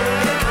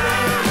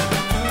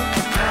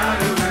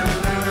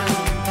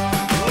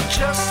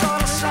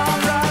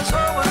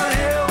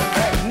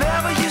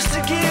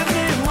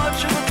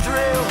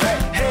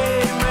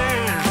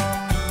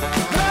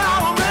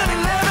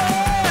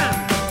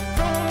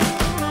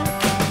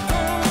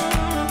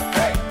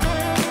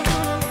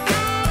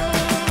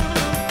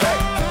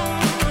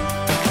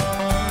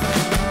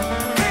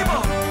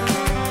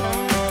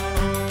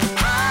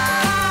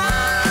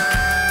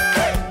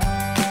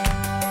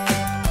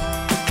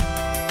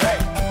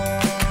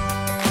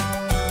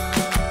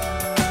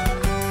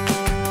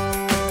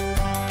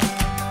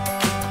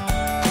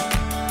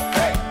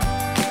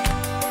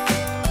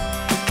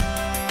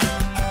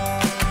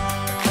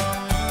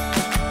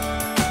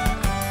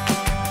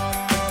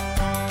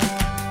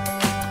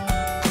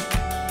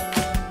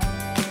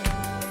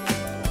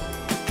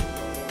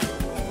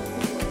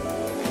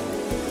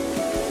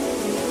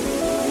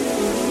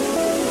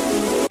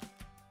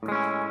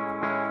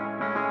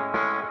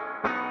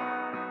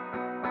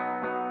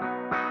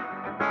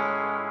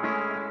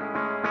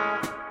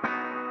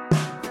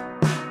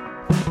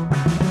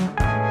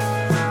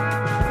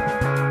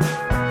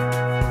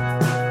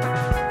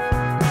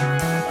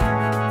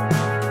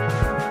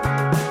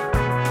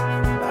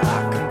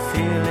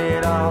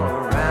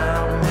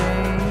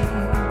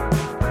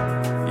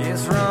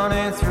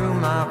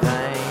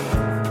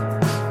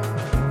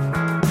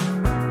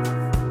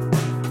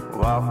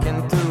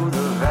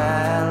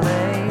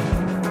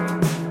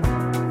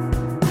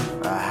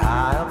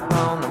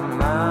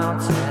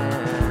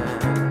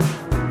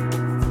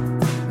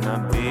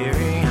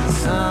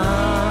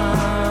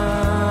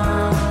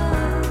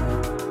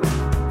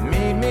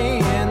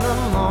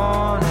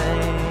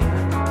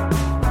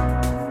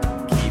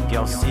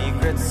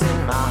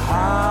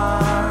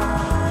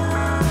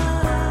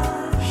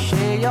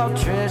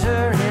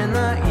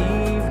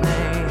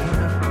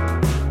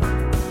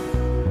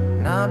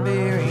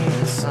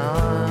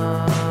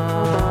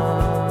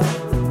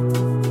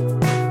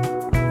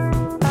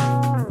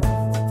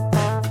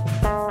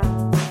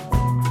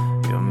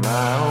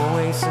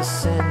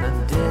 oasis in the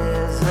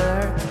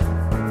desert.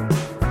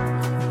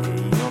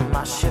 Yeah, you're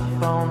my ship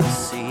on the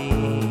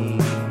sea.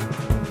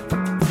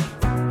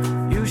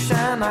 You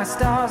shine like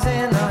stars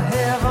in the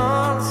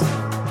heavens,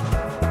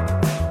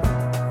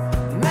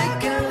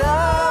 making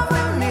love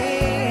with me.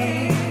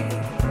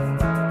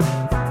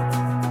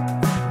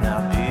 Now,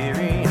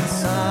 Syrian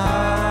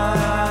sun,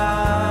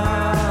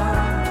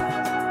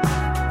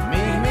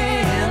 meet me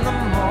in the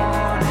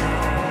morning.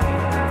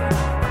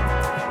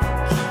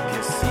 Keep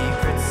your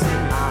secrets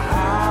in my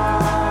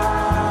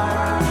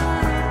heart.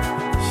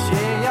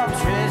 Share your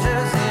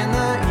treasures in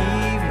the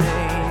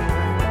evening.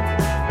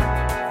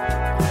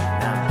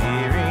 Now,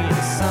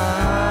 Syrian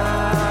sun,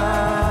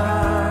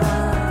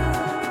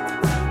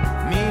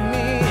 meet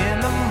me in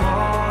the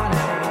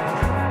morning.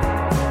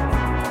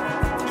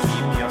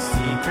 Keep your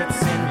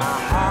secrets in my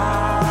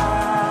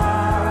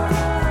heart.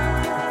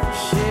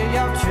 Share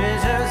your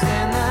treasures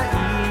in the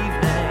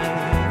evening.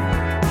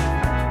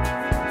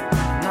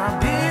 Now,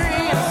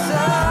 Syrian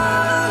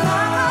sun,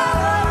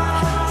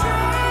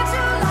 treat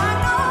you like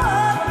no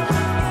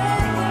other.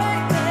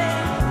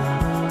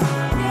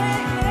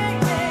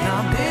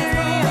 Now,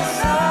 Syrian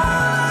sun,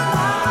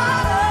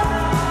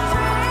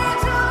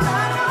 treat you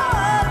like no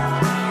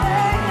other.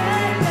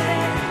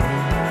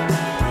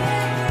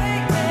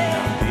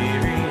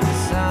 Syrian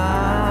sun,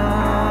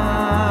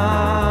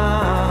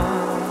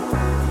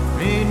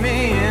 meet me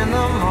in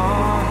the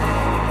morning.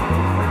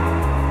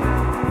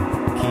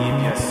 Keep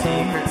your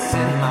secrets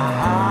in my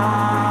heart.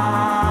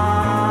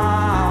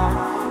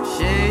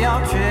 Share your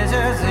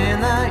treasures in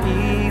the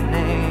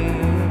evening.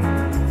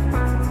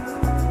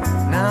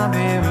 Now,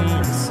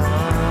 Syrian sun.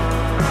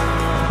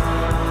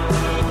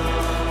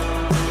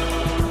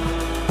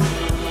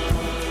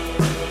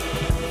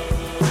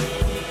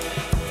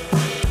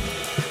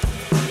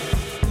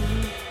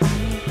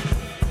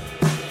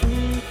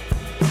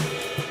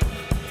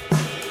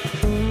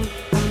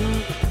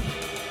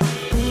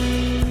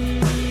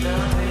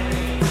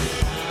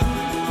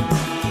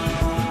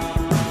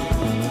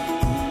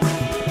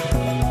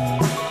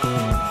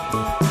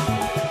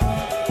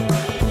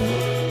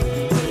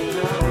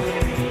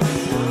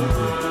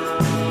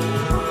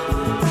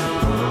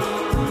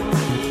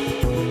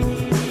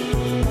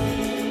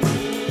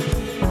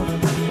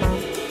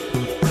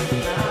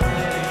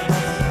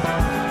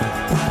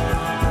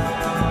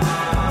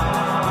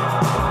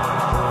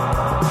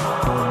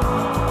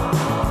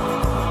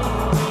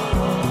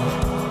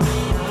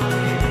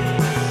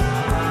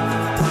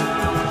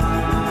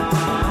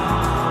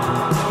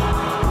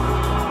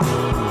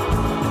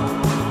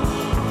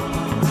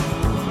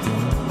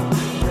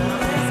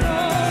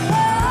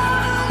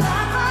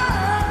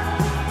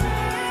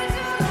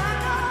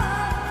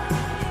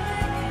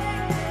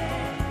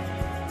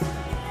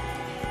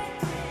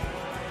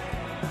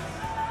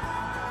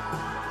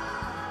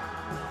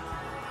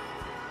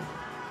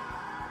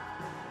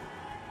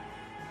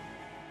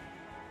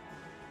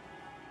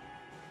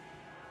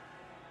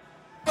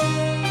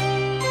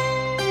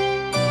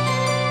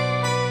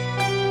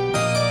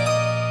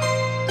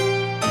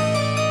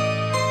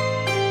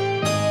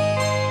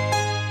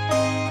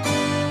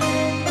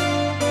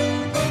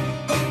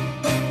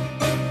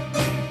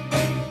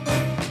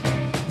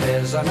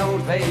 There's an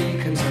old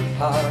vacant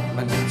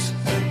apartment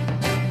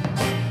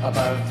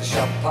above the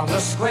shop on the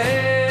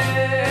square.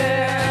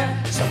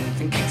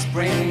 Something keeps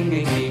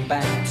bringing me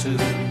back to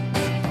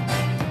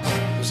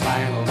those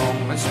final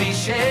moments we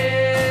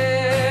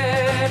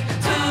shared.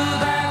 Through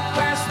that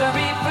past the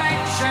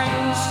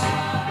reflections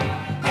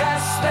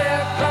cast their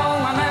glow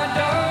on the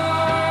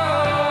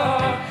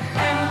door.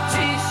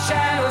 Empty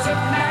shadows of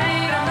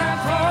night on the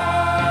floor.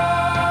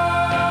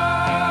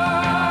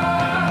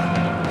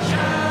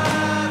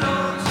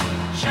 Shadows,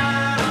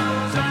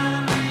 shadows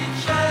and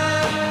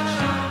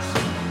reflections.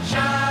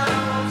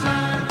 Shadows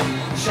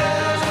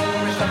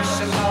and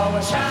reflections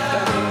always have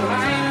to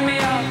remind me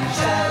of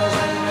shadows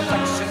and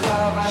reflections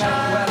of an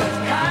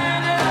unwelcome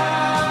kind of.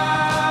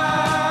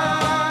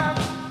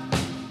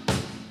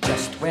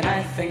 Just when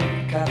I think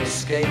I've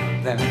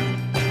escaped them,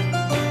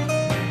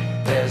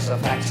 there's a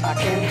fact I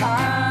can't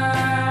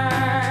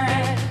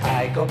hide.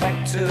 I go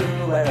back to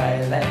where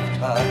I left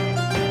her.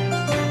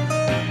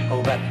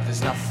 Oh, but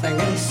there's nothing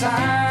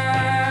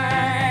inside.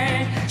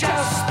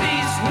 Just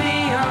these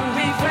neon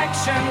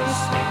reflections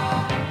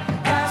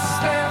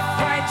cast their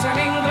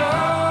frightening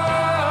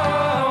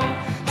glow.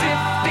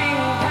 Drifting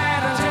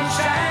patterns and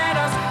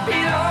shadows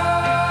below.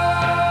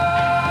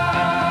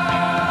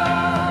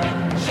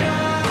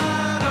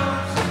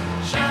 Shadows,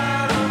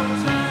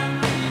 shadows and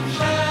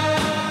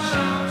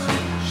reflections.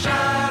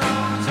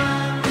 Shadows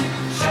and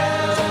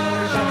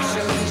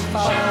reflections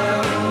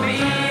follow me,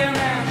 and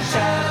then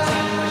shadows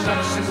and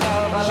reflections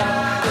of a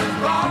life that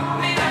brought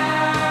me down.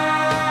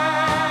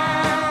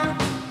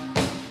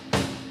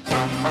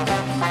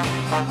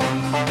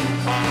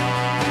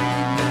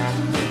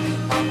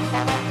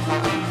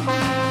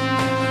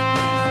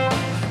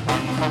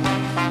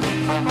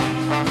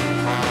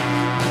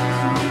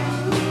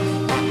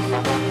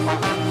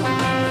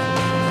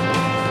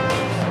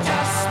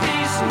 Just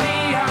these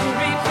neon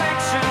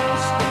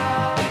reflections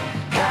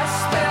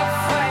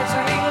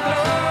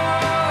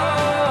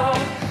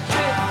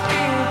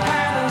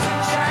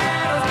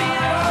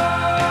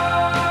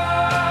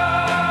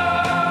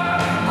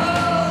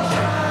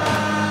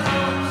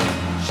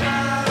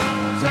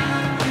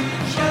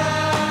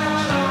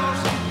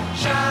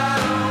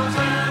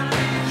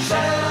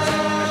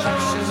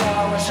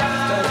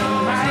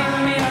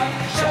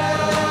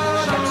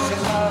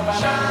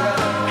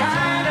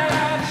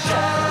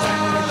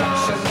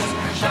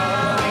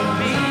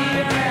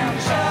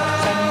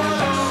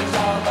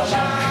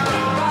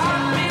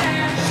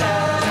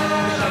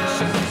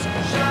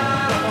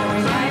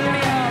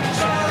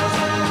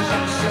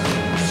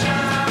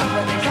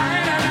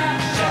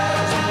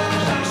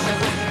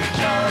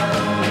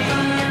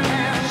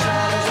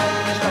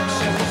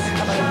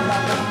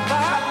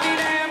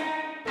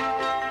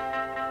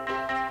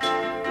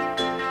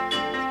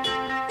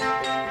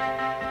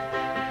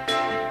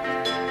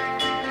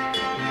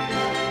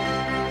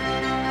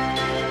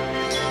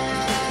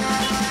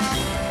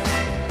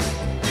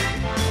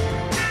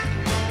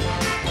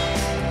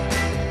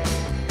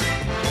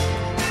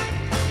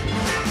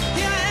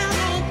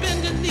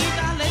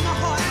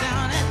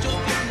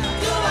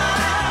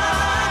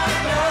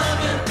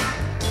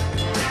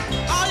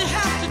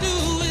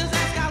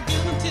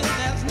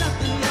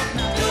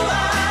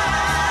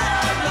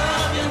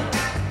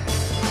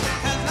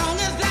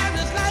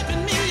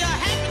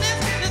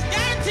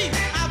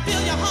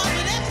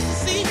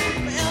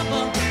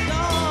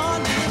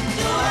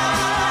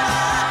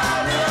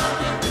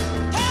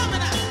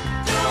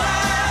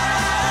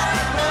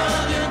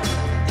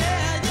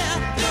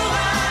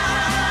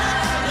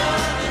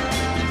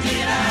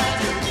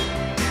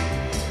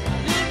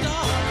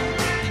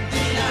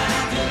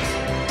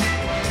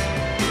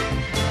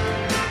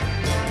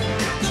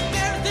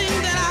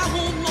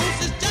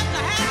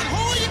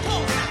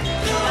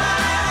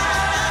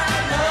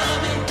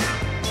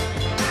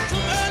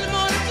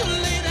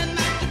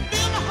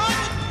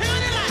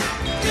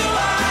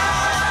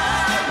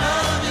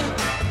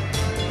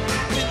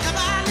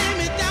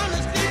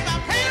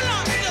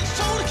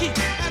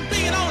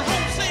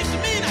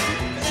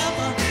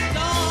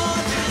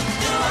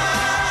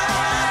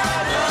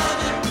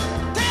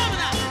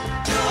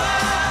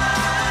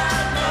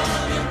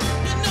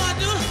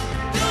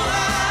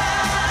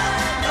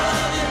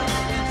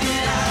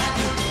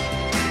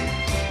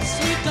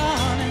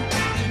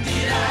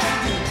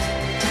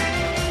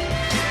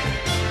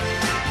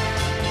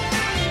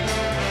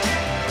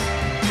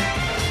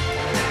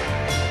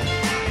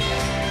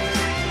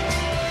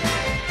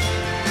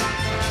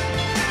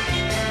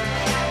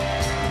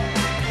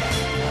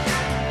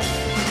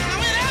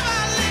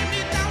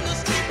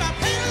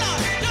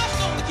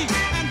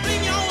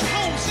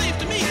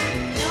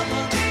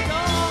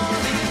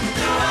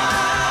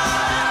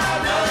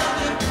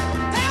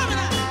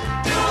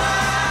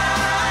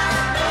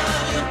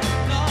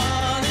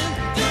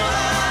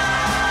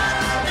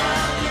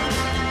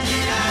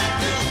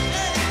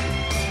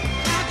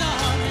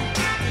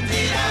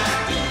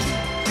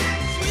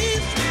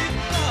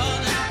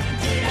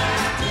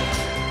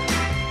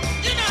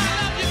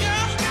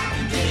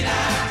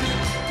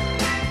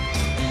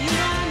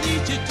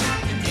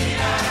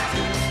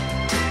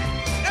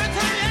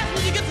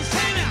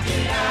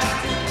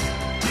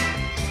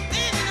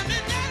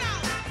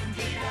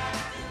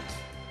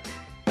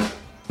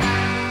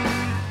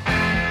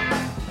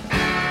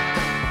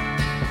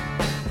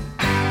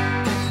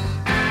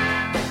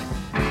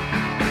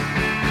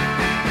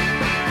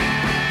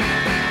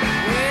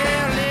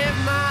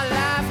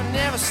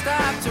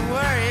stop to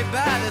worry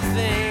about a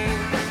thing.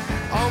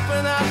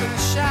 Open up and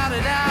shout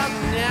it out,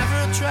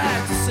 never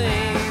tried to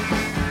sing.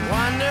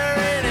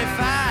 Wondering if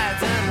I'd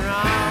done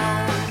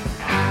wrong.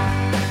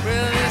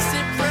 Will this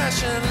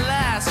depression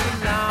last for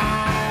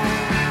long?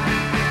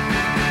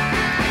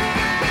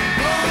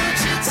 Won't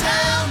you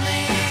tell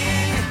me,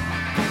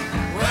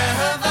 where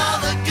have all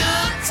the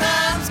good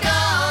times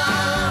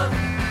gone?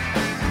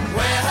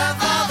 Where have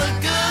all the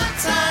good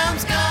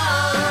times gone?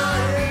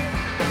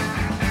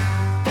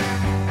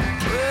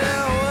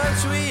 Well,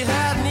 once we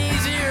had an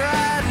easy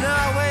ride and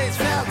always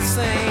felt the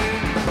same.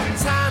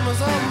 Time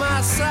was on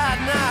my side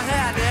and I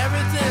had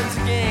everything to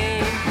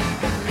gain.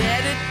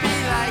 Let it be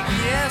like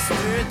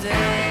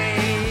yesterday.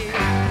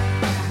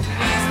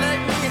 Please let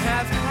me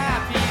have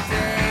happy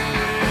days.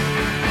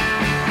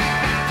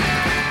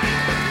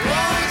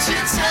 Won't you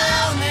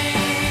tell me,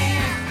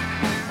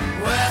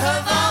 where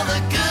have all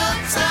the good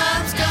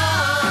times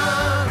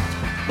gone?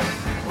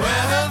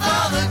 Where have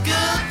all the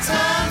good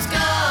times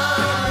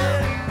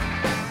gone?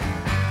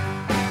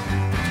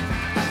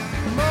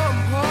 Mom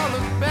and Pa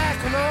look back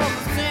on all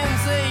the things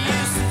they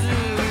used to do.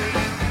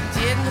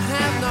 Didn't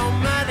have no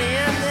money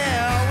and they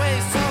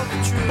always told the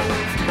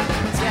truth.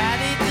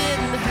 Daddy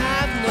didn't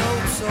have no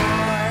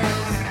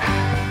toys,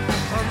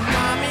 or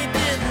Mommy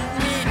didn't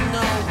need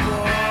no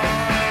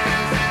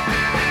boys.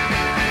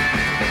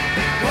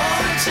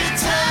 Won't you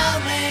tell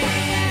me,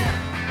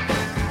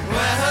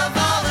 where have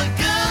all the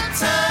good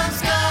times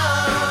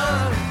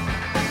gone?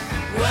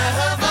 Where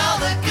have all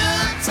the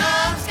good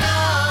times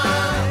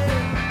gone?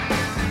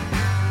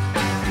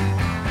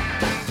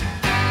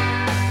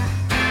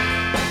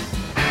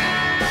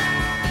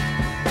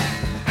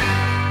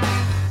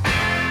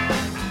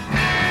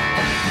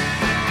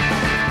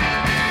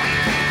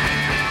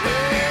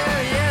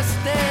 Well,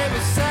 yesterday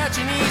was such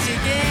an easy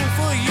game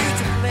for you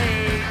to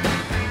play.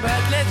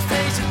 But let's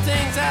face it,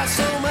 things are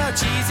so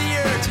much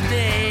easier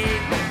today.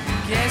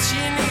 Guess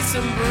you need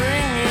some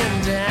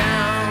bringing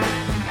down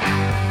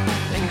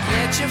and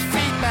get your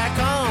feet back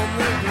on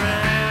the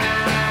ground.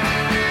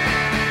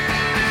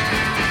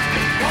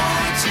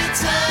 Won't you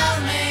tell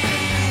me,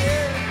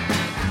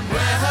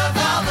 where have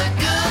all the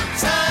good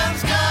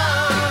times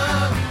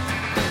gone?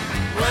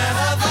 Where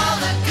have all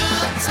the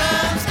good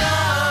times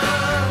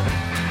gone?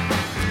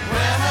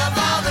 Where have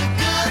all the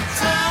good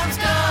times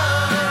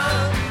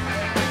gone?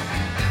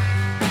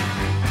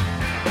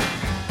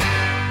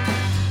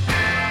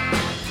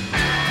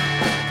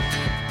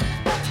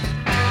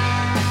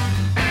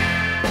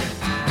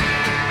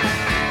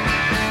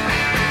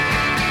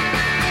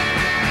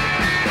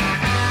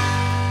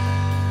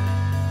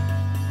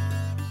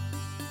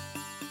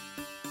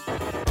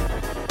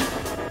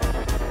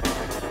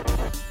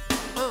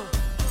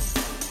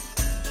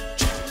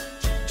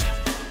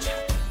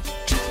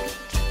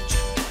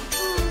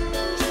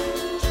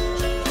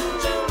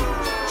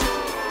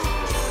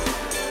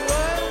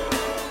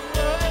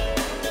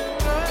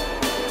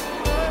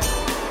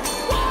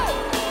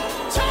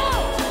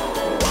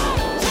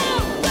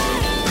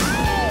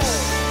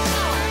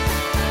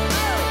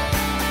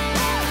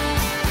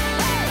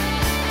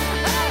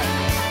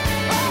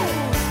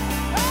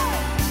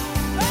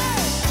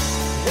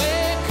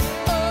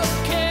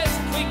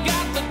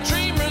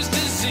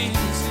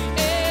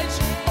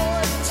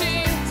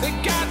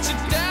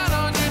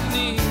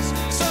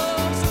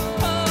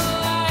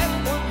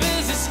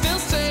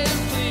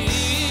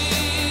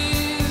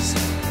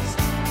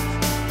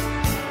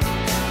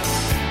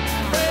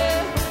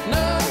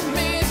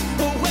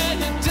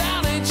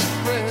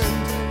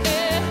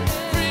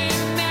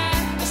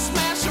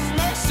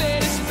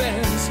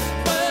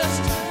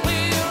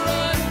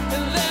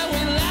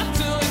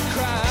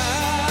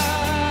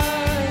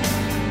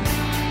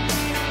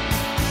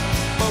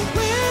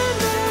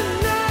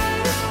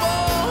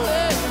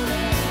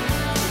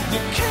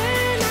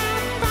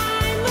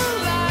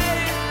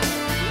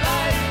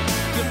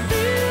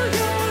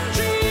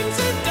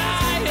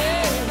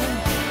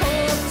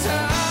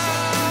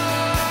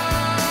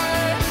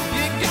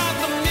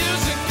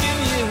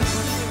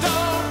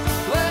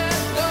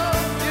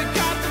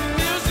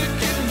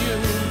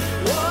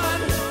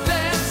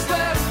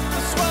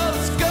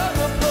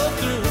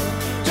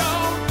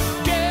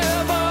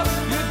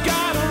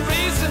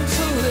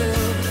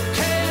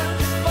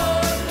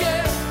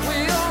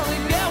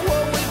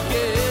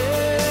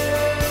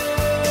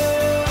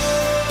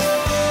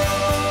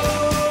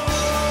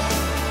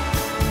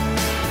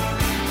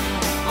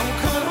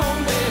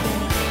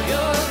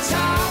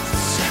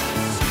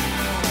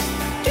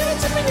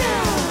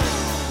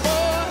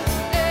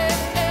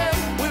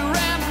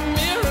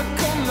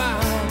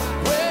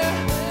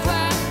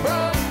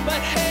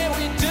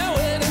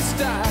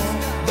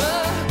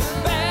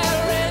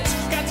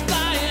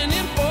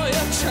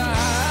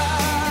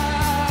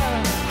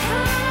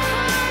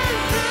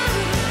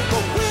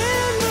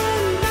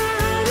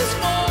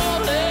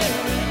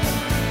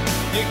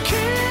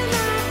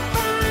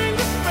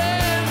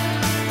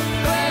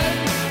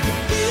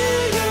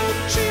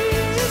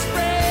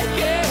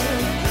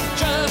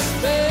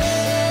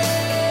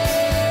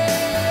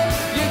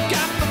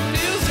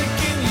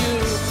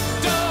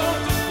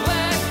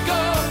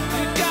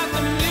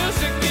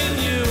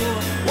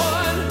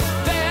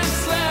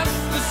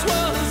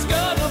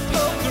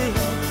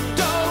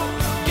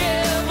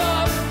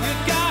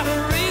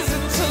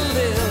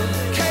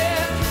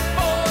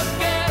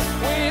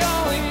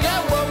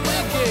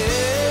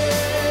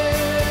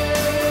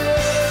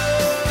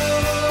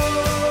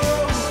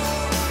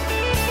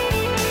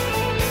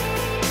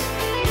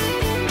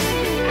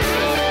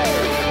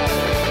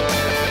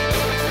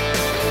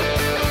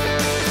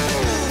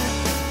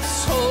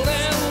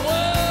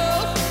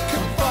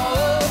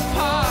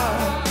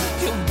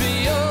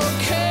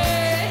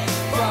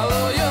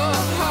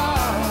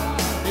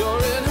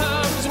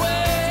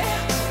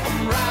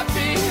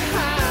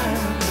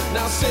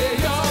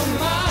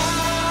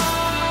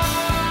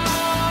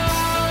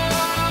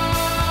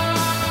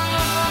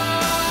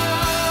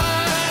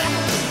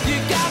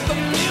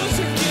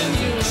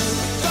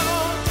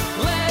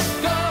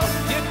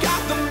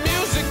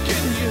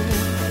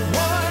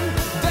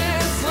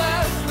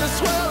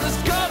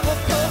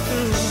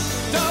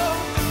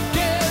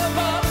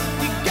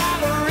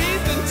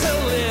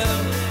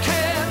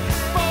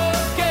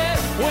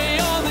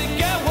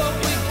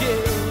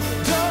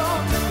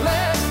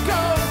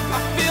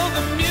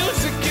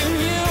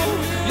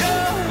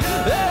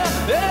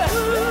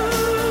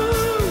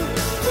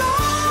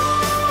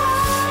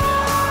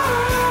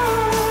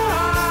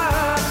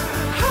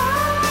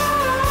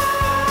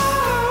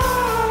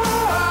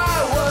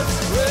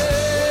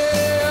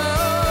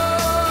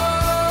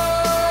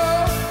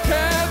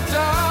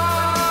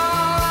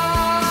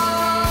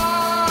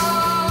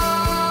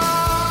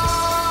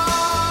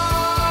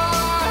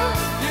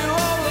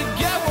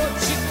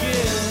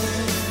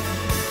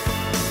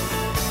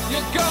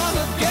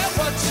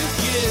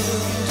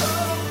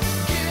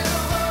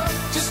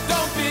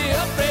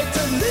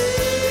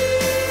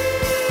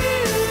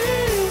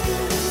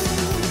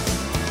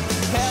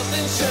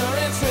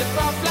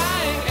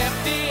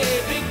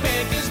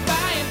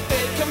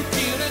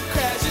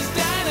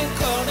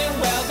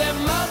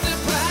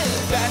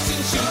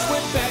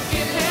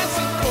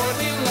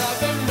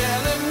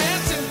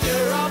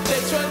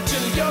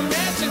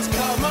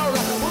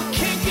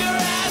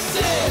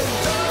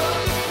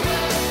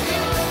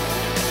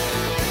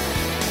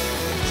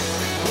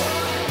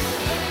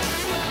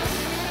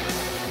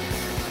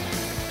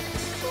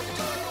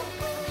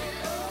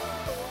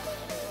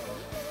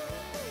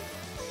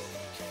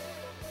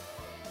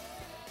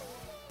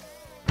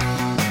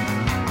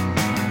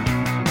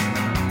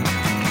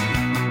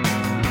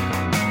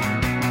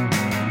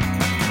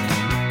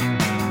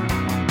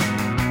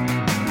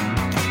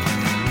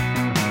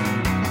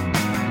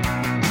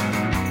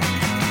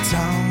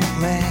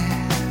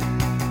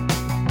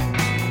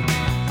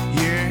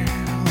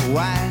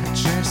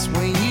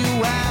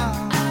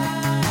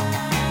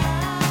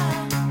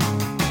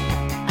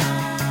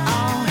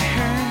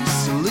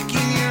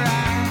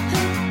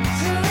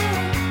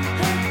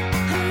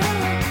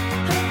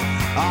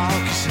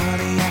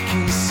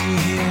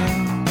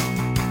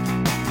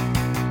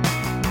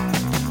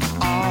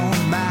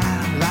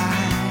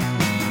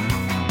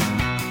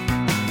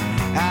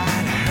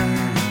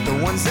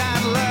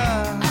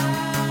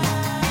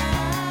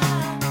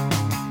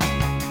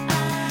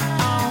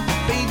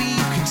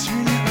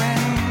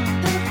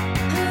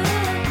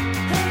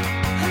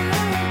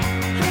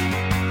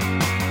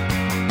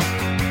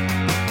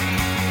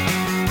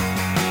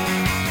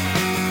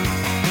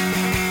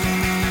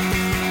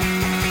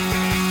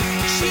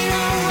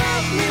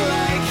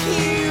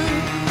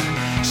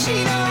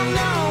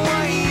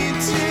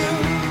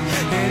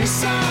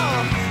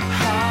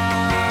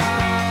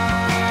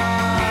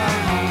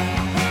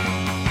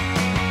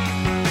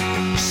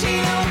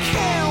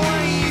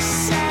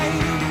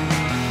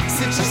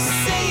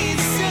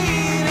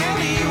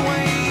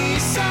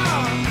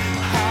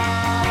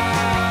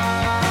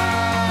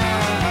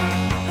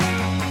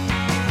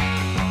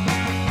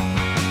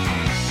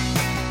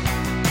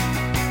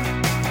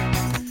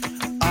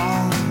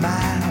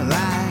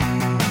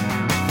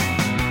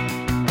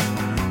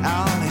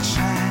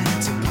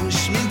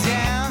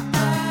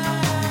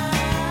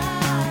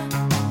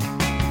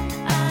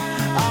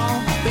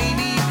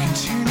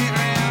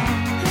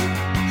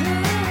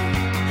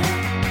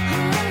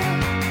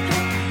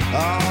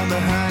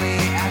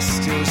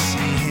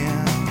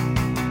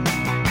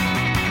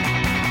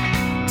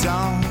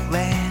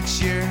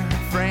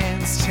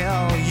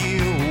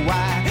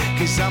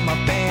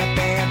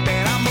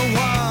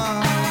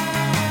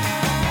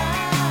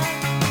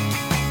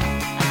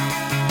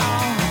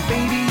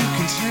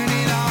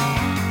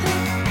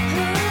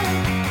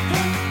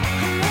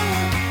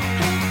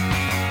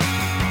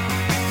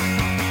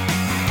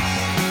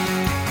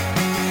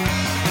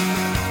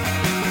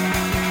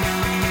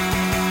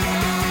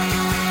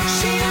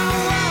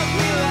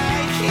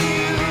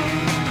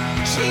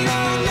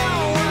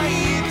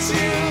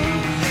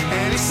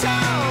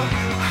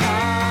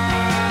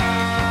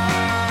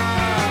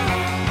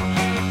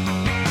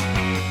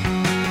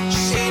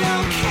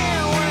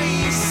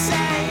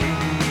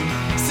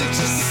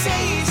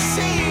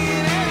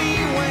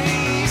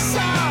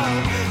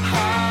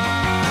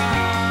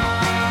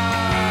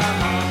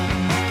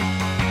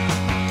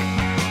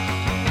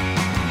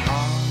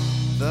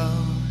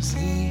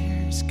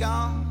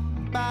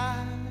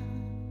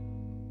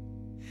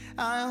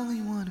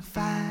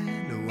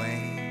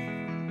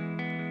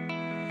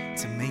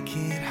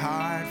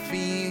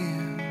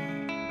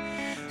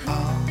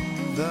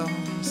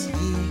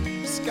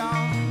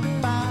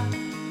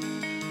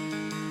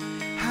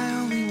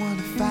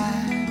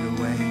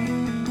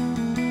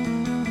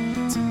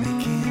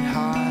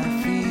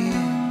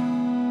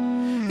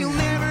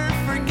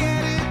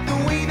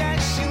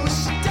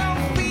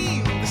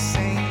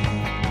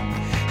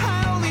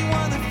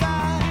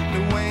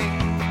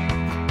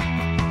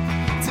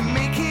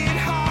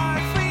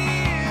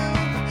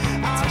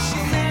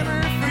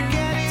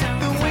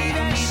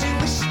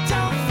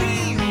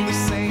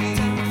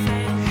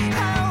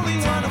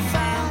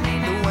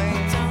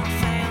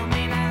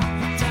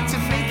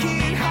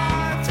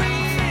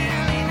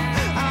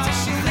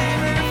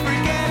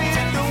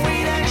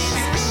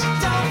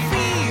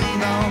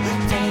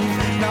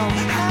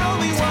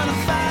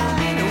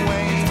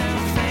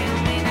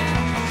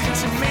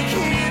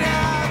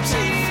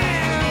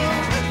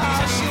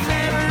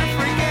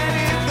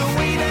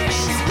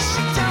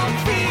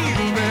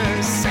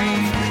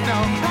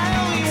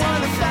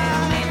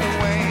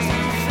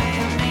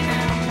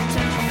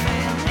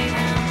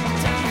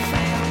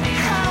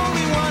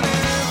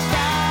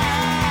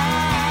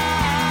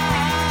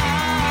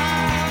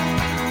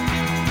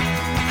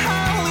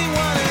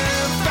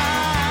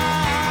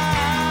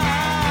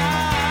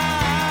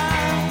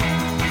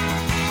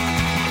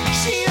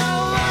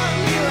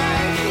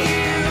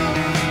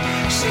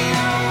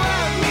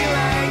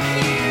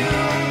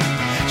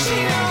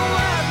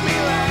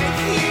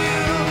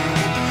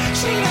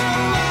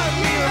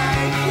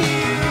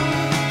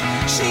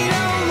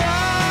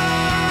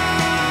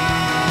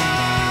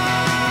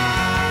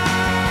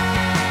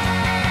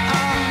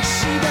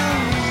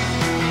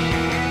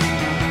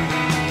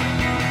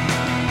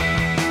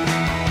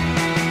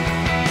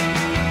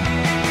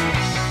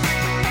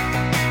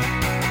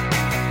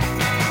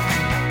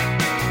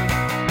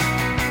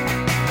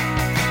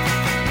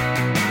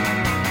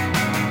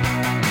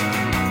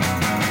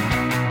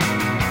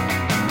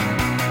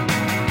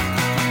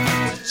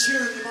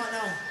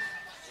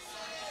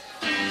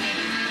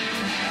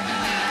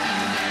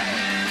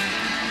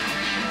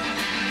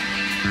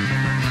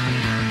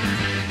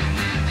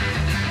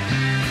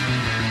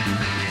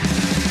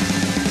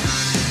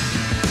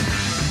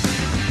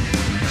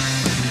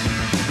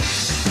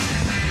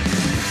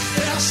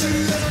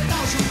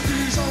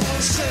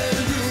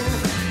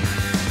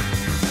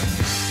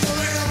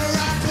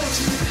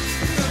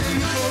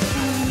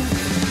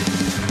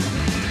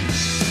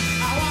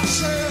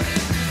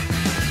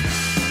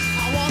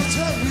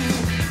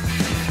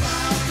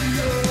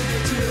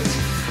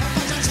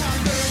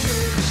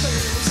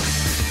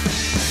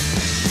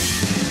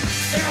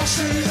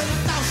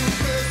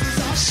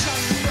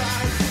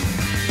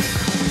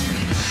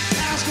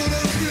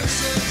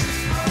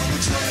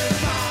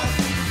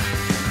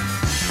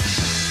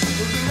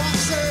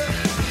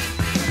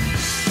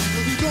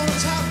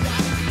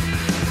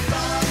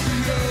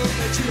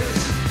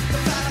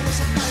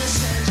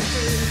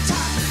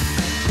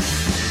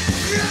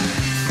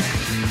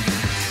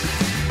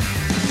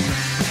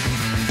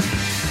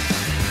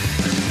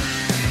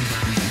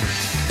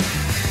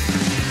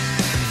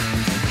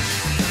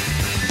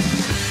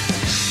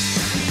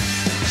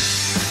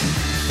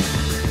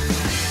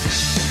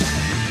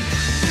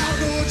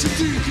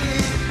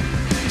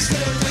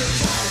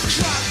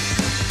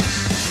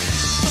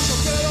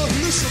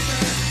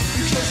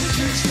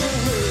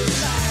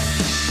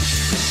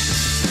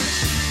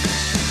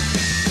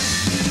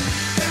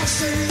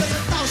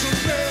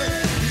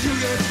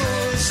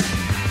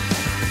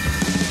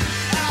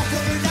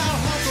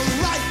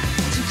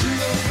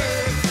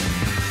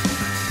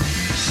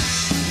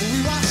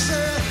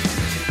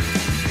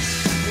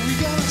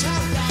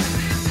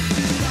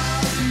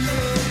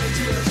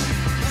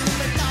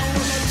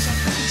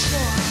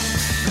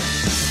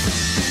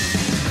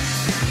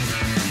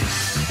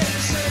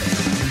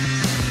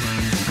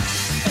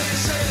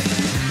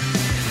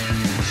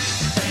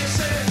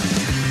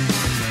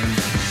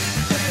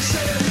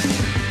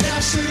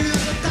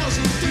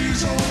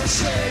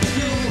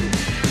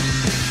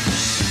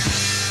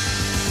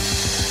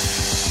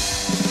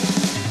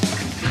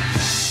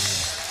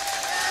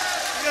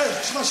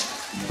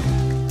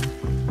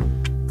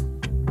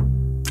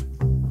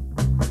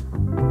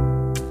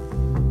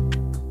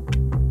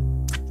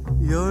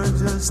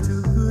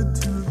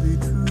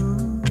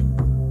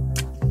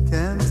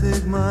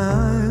 take my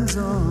eyes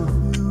off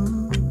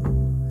you.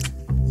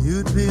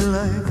 You'd be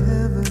like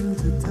heaven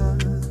to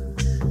touch.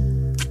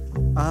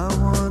 I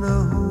wanna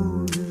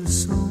hold you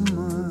so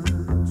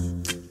much.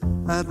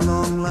 At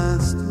long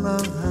last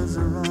love has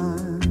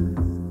arrived,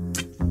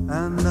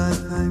 and I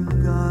thank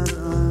God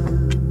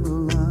I'm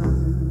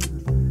alive.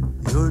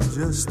 You're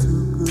just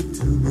too good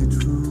to be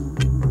true.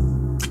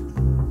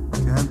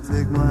 Can't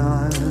take my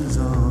eyes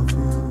off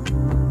you.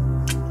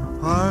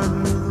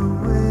 Pardon the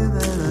way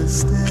that I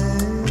stay.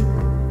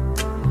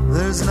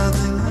 There's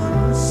nothing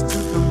else to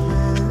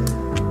compare.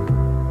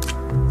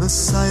 The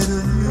sight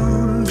of you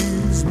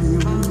leaves me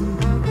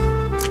weak.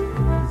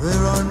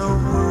 There are no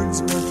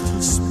words left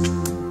to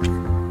speak.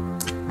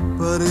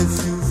 But if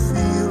you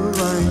feel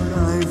like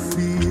I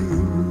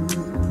feel,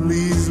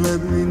 please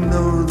let me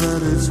know that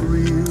it's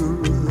real.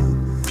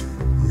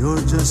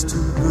 You're just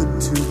too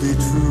good to be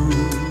true.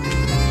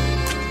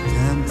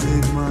 Can't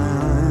take my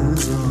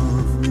eyes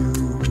off you.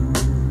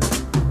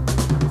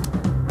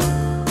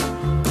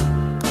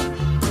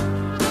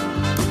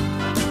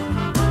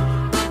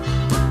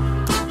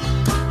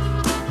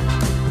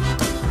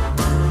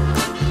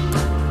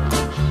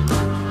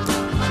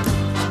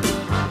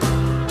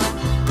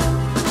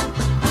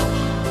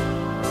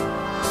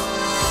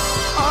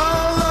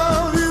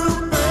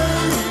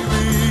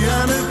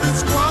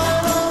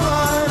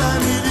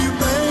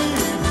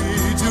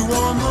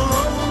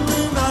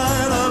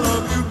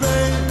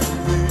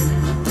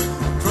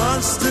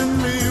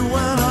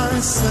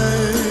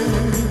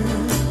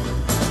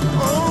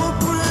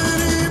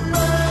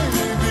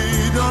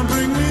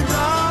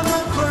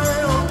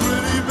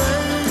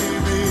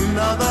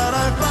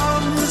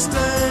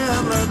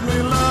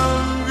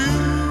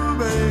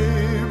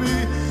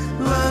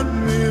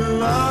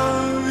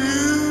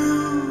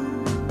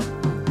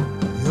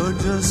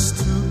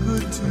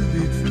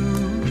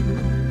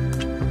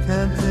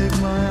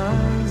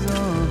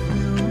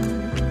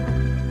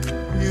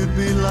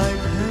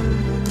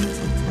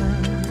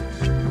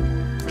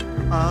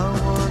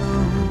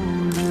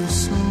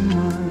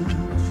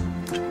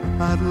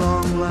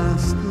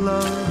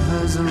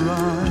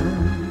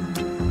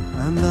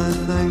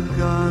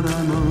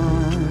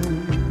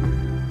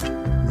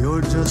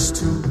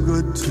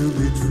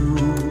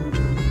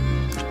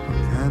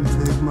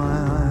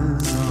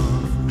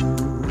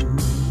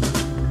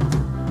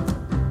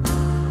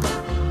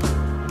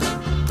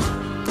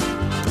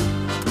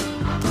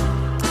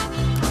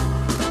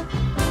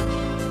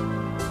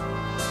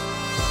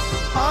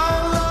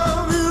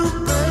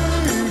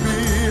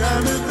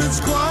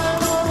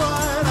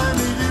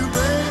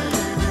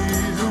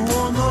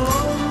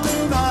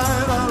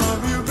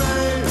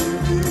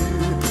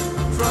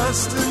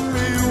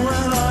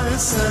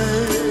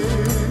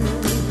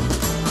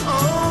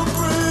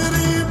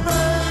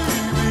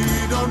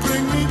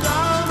 Bring me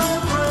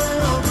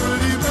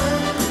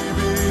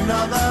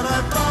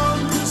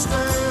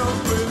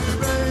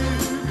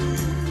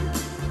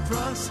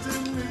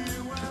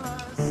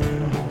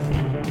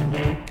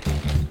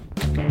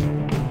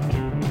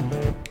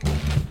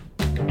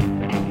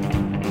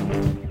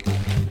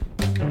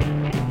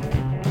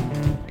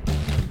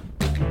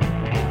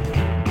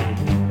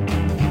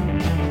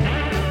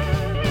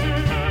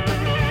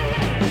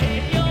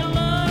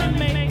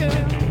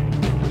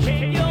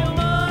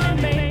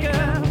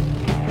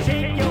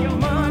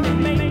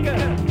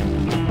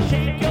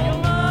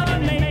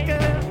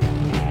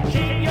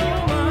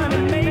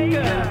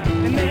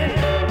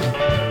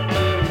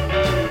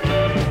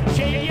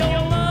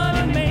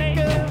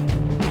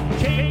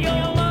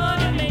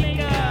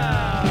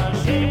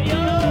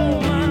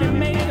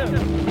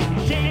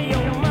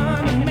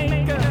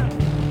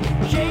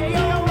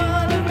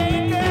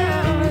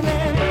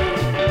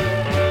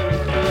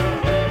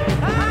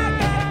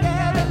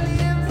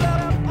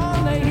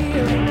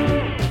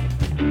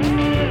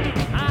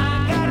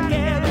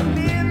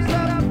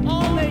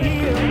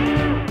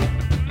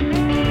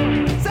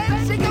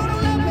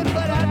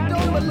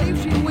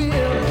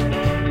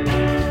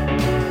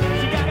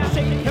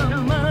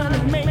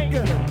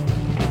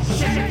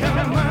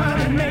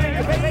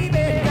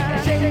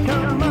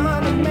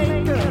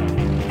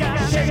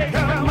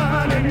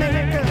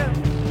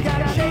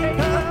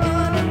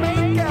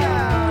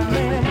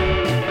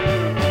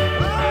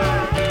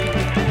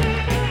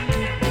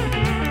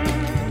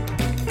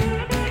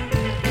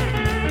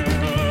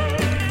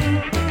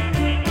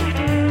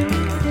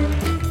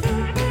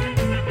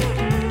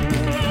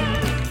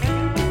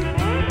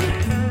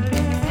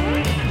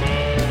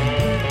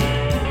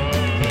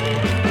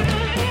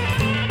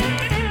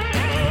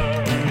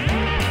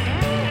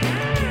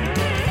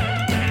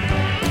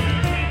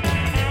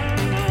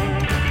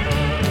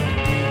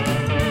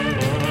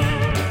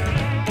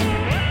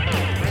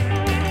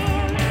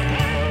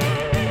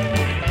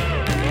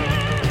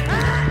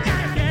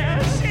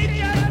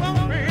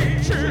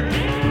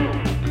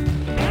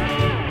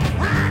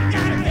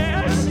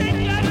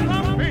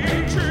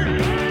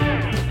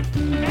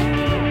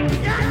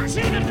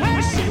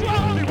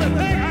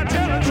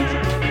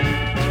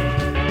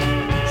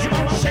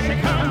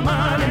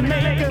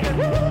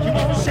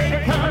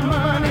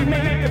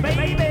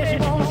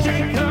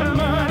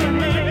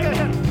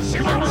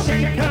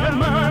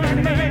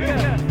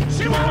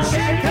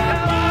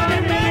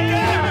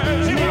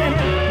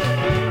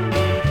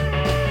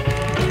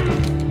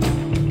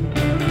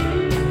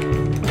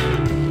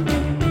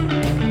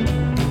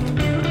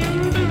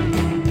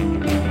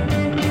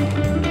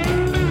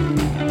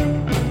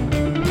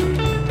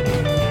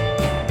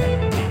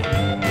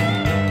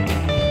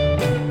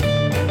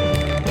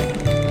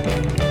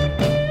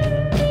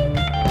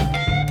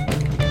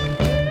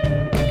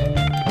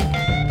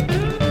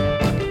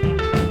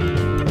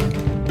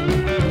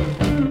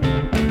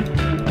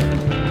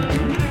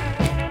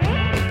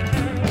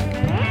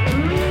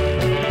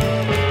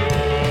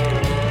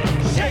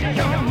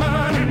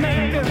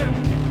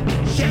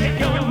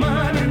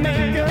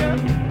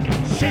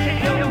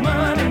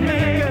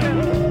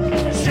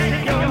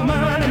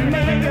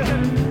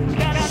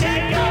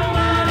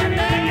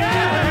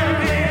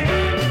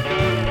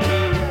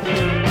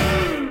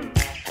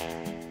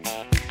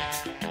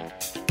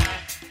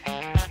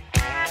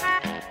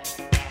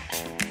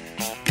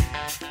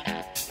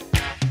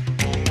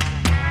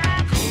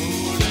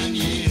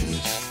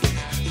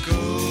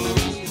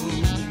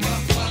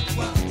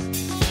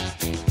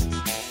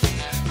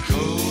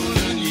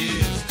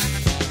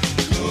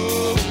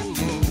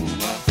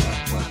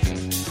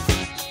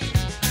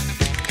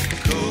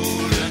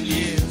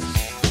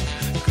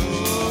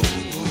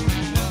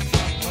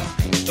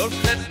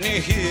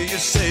hear you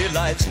say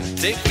life's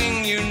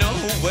taking you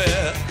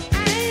nowhere.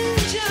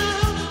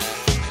 Angel,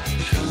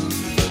 come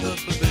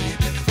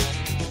baby.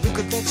 Look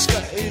at that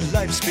sky,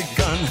 life's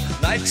begun.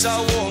 Nights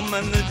are warm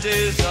and the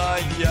days are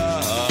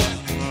young.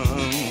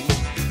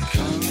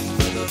 Come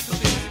baby.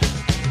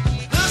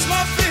 There's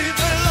my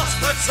baby lost,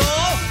 that's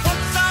all.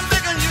 Once I'm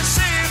begging you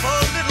save a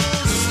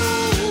little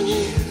soul.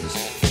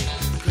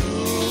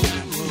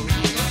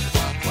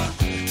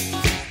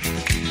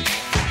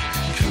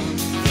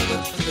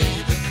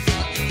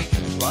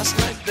 Last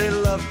night they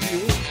loved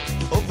you,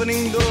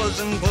 opening doors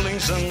and pulling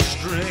some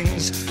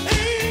strings.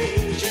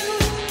 Angel,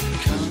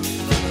 come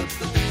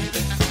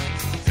baby.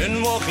 In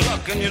walk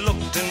luck and you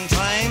looked in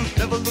time.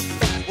 Never looked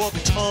back, walk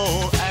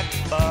tall, act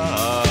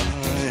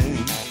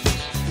fine.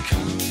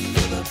 Come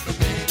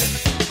baby.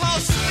 I'll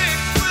stick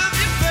with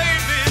you,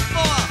 baby,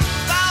 for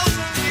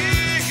 1,000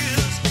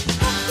 years.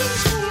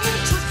 Nothing's gonna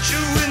touch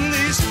you in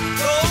these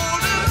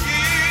golden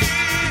years.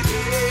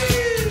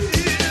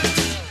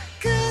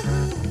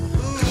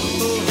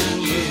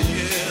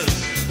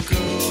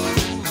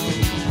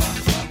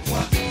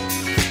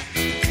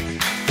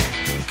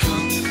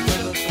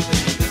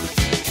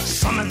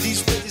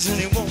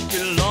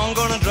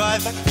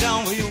 Drive back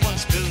down where you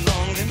once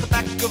belonged, in the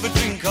back of a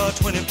dream car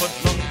 20 foot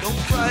long. Don't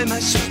cry, my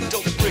sweet,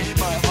 don't break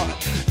my heart.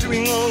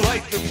 Doing all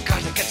right, you've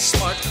got to get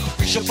smart.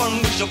 Wish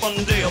upon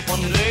day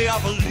upon day. I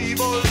believe,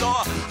 oh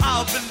Lord,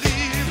 I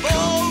believe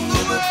all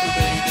the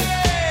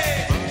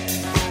way. Run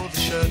for the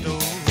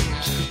shadows,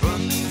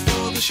 run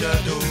for the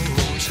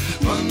shadows,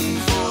 run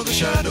for the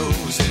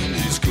shadows in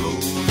these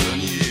golden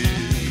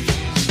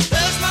years.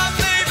 There's my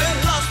baby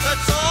lost,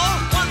 that's all.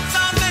 Once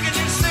I'm begging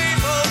you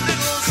save a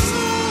little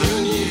soul.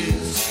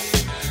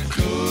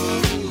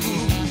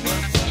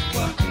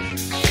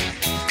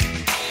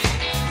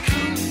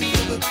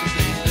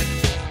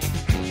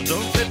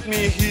 Don't let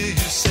me hear you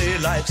say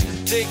life's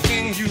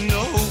taking you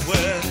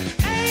nowhere.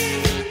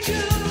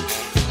 Angel,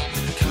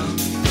 come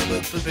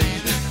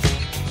baby.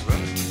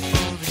 Run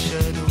for the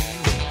shadows,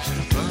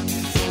 run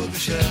for the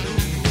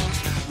shadows,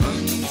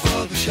 run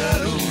for the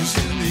shadows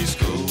in these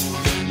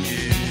golden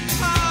years.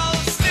 I'll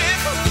stick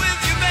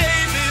with you,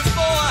 baby,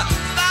 for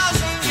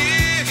 1,000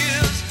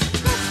 years.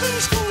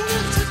 Nothing's gonna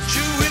touch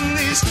you in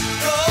these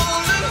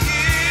golden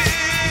years.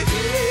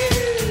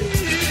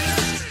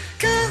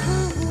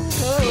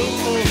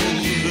 Golden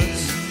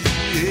years,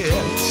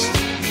 yes.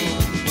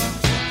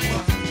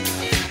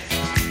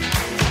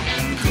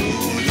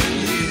 Golden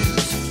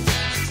years,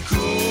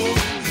 golden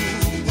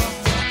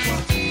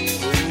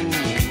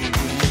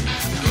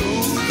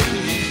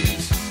years,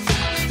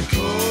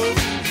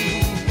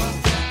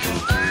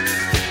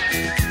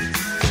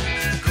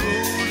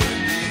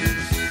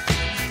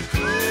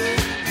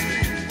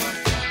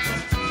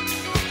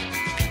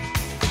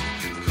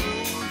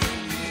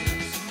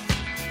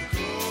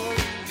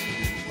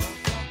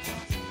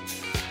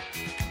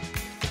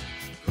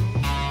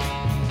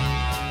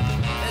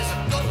 There's a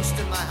ghost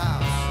in my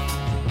house.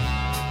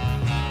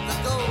 The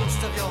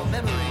ghost of your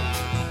memory.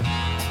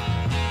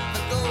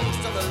 The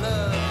ghost of the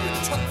love you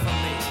took from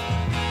me.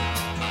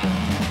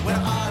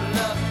 Where our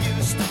love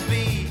used to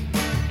be.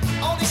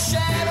 Only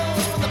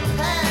shadows from the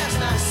past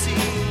I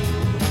see.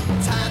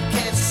 Time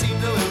can't seem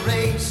to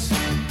erase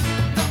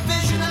the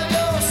vision of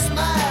your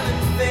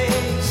smiling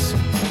face.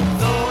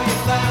 Though you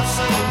found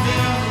someone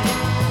new,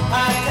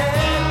 I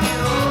can't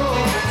get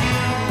over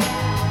you.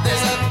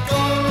 There's a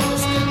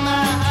ghost in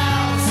my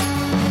house.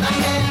 I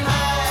can't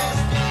hide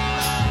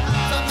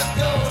from the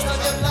ghost of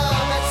your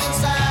love that's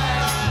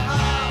inside.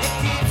 It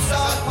keeps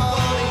on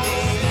haunting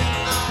me,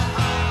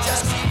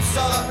 just keeps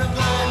on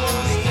reminding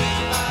me.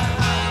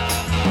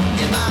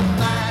 In my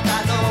mind I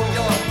know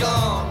you're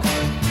gone,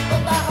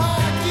 but my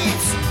heart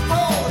keeps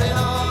holding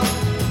on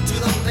to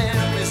the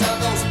memories of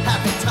those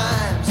happy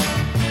times,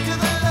 to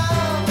the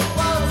love that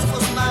once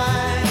was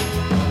mine.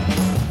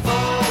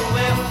 Though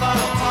we're far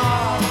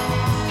apart,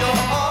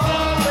 you're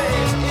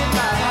always in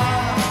my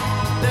heart.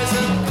 There's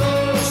a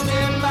ghost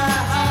in my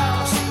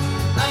house.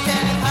 I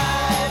can't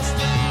hide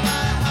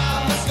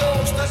from the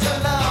ghost of your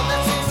love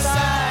that's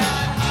inside.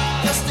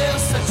 You're still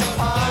such a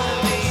part of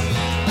me,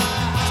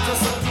 still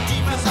so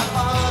deep as a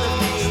part of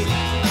me.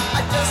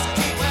 I just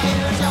keep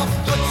hearing your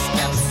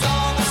footsteps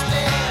on the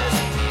stairs,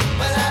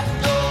 but I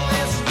know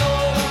there's no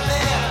one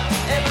there.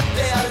 Every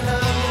day I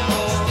love you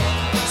more,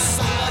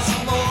 so much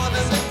more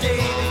than the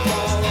day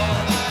before.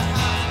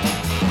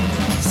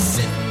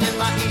 Sitting in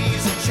my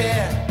easy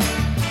chair,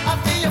 I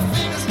feel your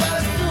fingers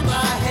running through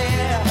my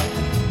hair.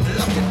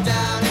 Looking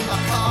down in my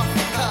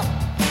coffee cup,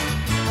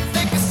 I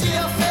think I see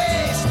your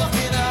face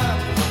looking up.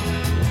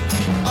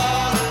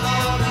 All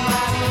alone in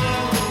my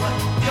room,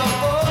 your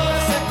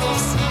voice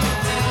echoes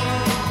soothing.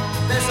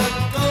 There's a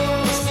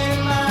ghost in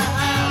my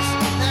house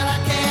that I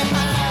can't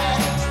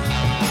hide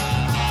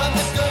from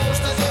the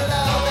ghost of your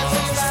love that's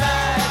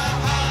inside.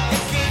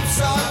 It keeps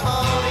on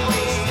haunting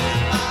me,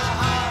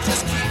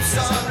 just keeps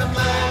on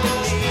reminding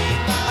me.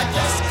 I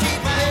just keep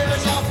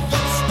hearing your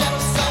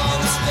footsteps on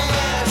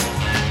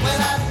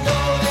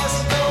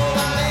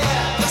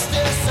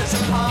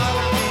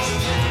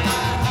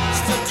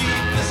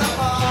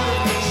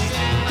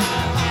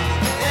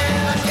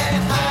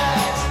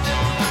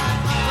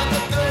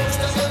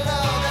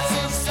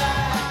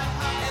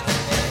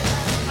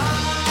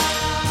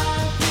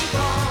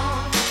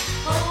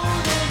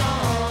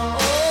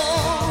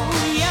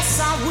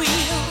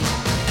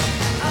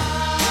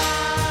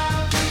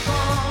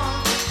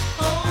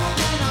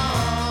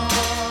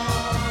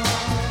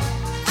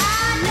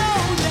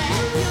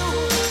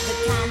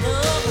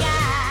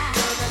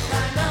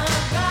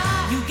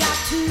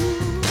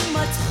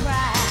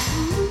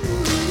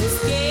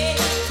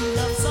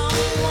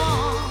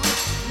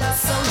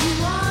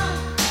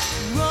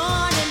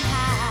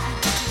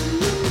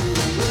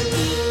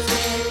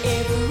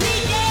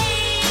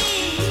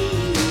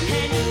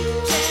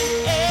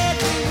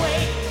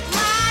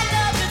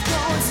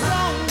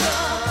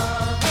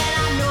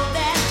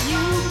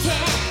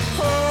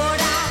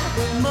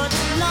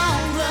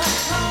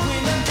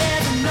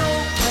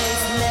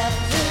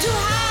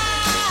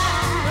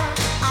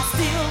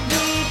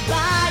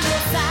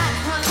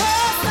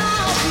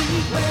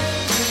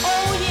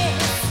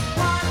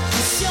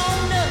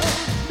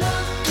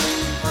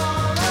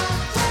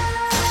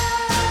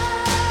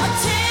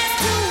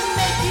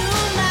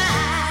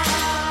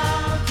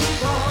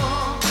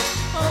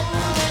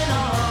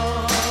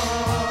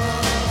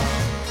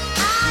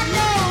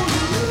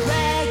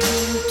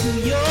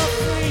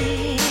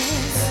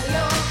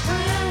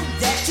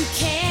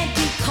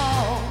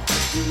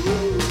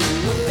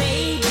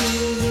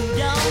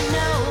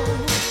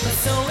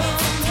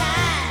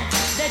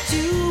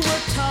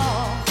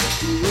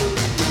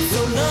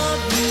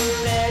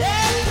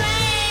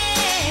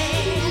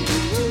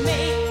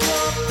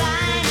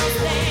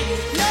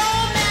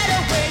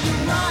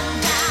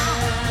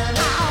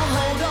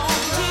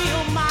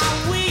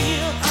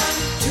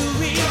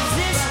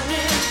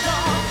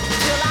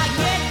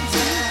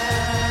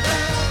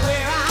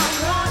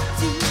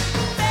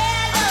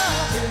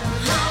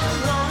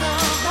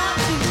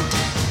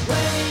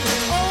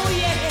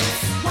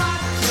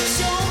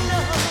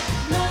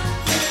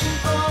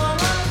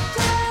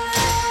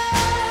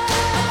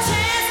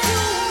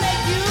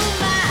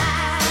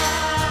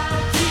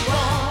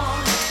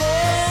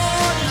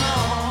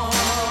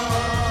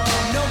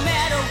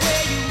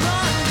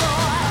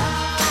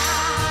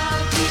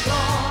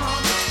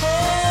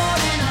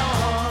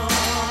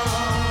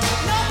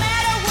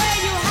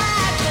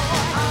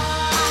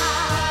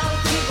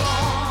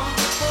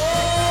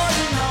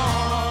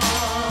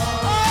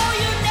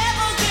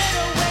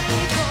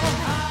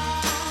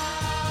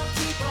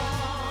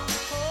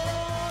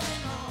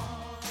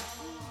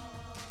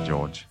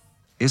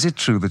Is it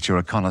true that you're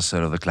a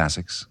connoisseur of the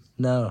classics?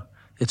 No,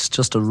 it's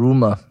just a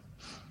rumor.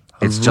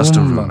 Just a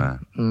rumor.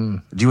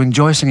 Mm. Do you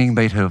enjoy singing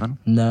Beethoven?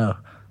 No.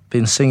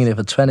 Been singing it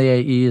for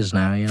 28 years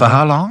now. You know? For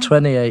how long?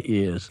 28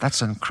 years.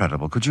 That's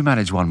incredible. Could you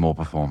manage one more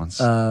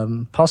performance?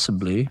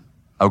 Possibly.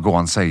 Oh, go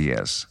on, say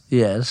yes.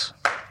 Yes.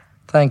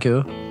 Thank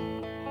you.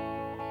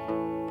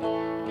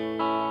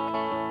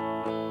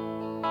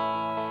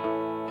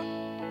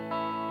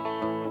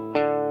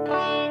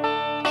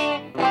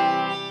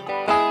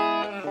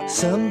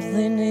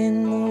 Something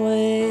in the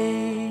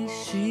way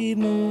she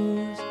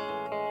moves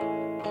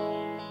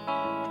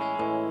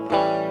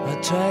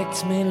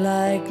attracts me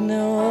like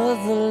no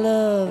other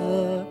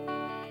lover.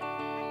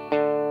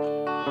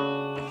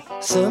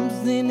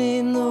 Something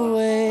in the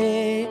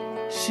way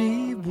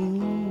she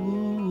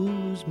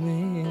woos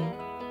me.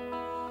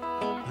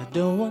 I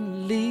don't want to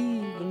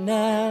leave her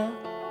now.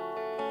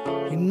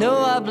 You know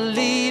I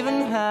believe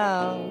in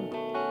how.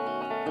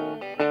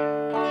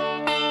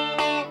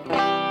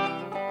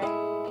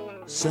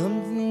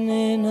 Something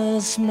in her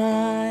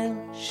smile,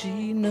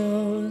 she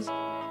knows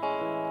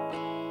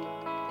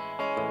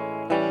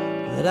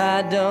that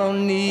I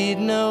don't need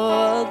no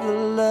other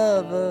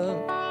lover.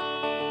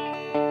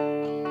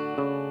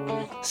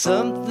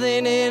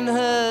 Something in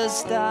her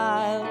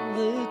style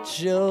that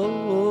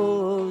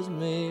shows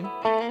me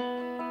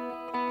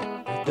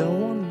I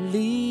don't want to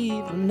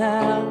leave her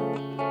now.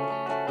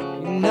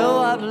 You know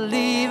I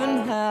believe in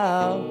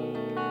how.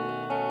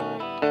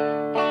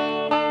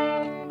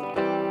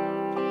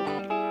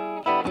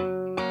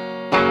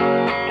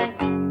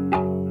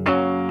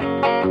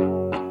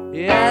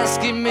 You're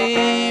asking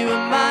me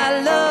when my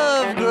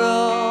love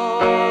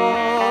grows.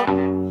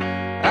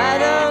 I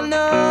don't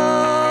know.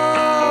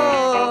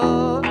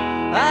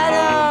 I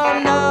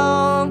don't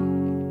know.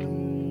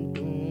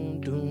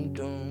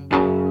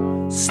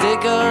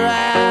 Stick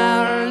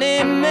around,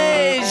 it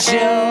may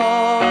show.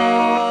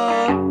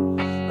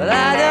 But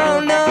I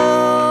don't know.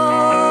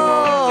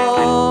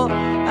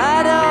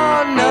 I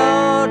don't know.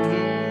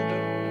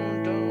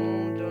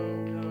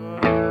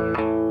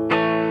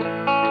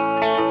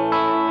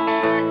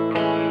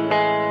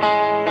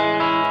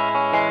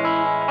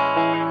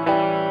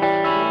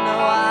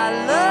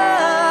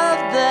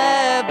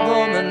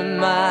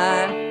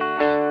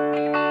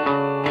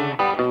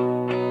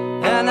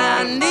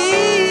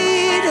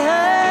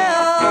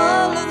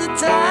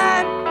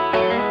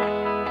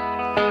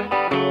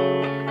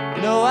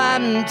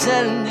 I'm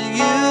telling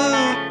you,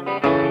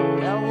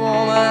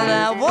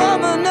 that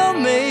woman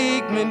don't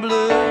make me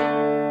blue.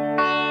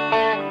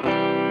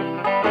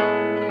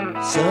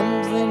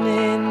 Something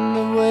in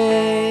the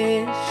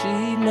way she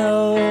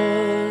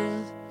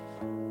knows.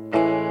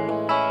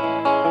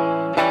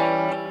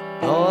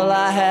 All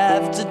I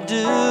have to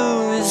do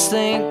is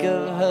think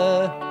of her.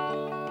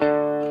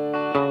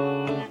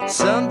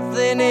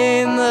 Something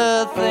in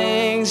the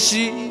things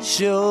she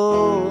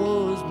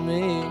shows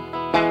me.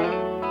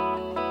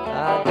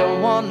 I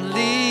don't want to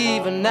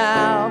leave her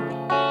now.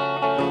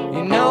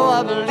 You know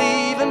I believe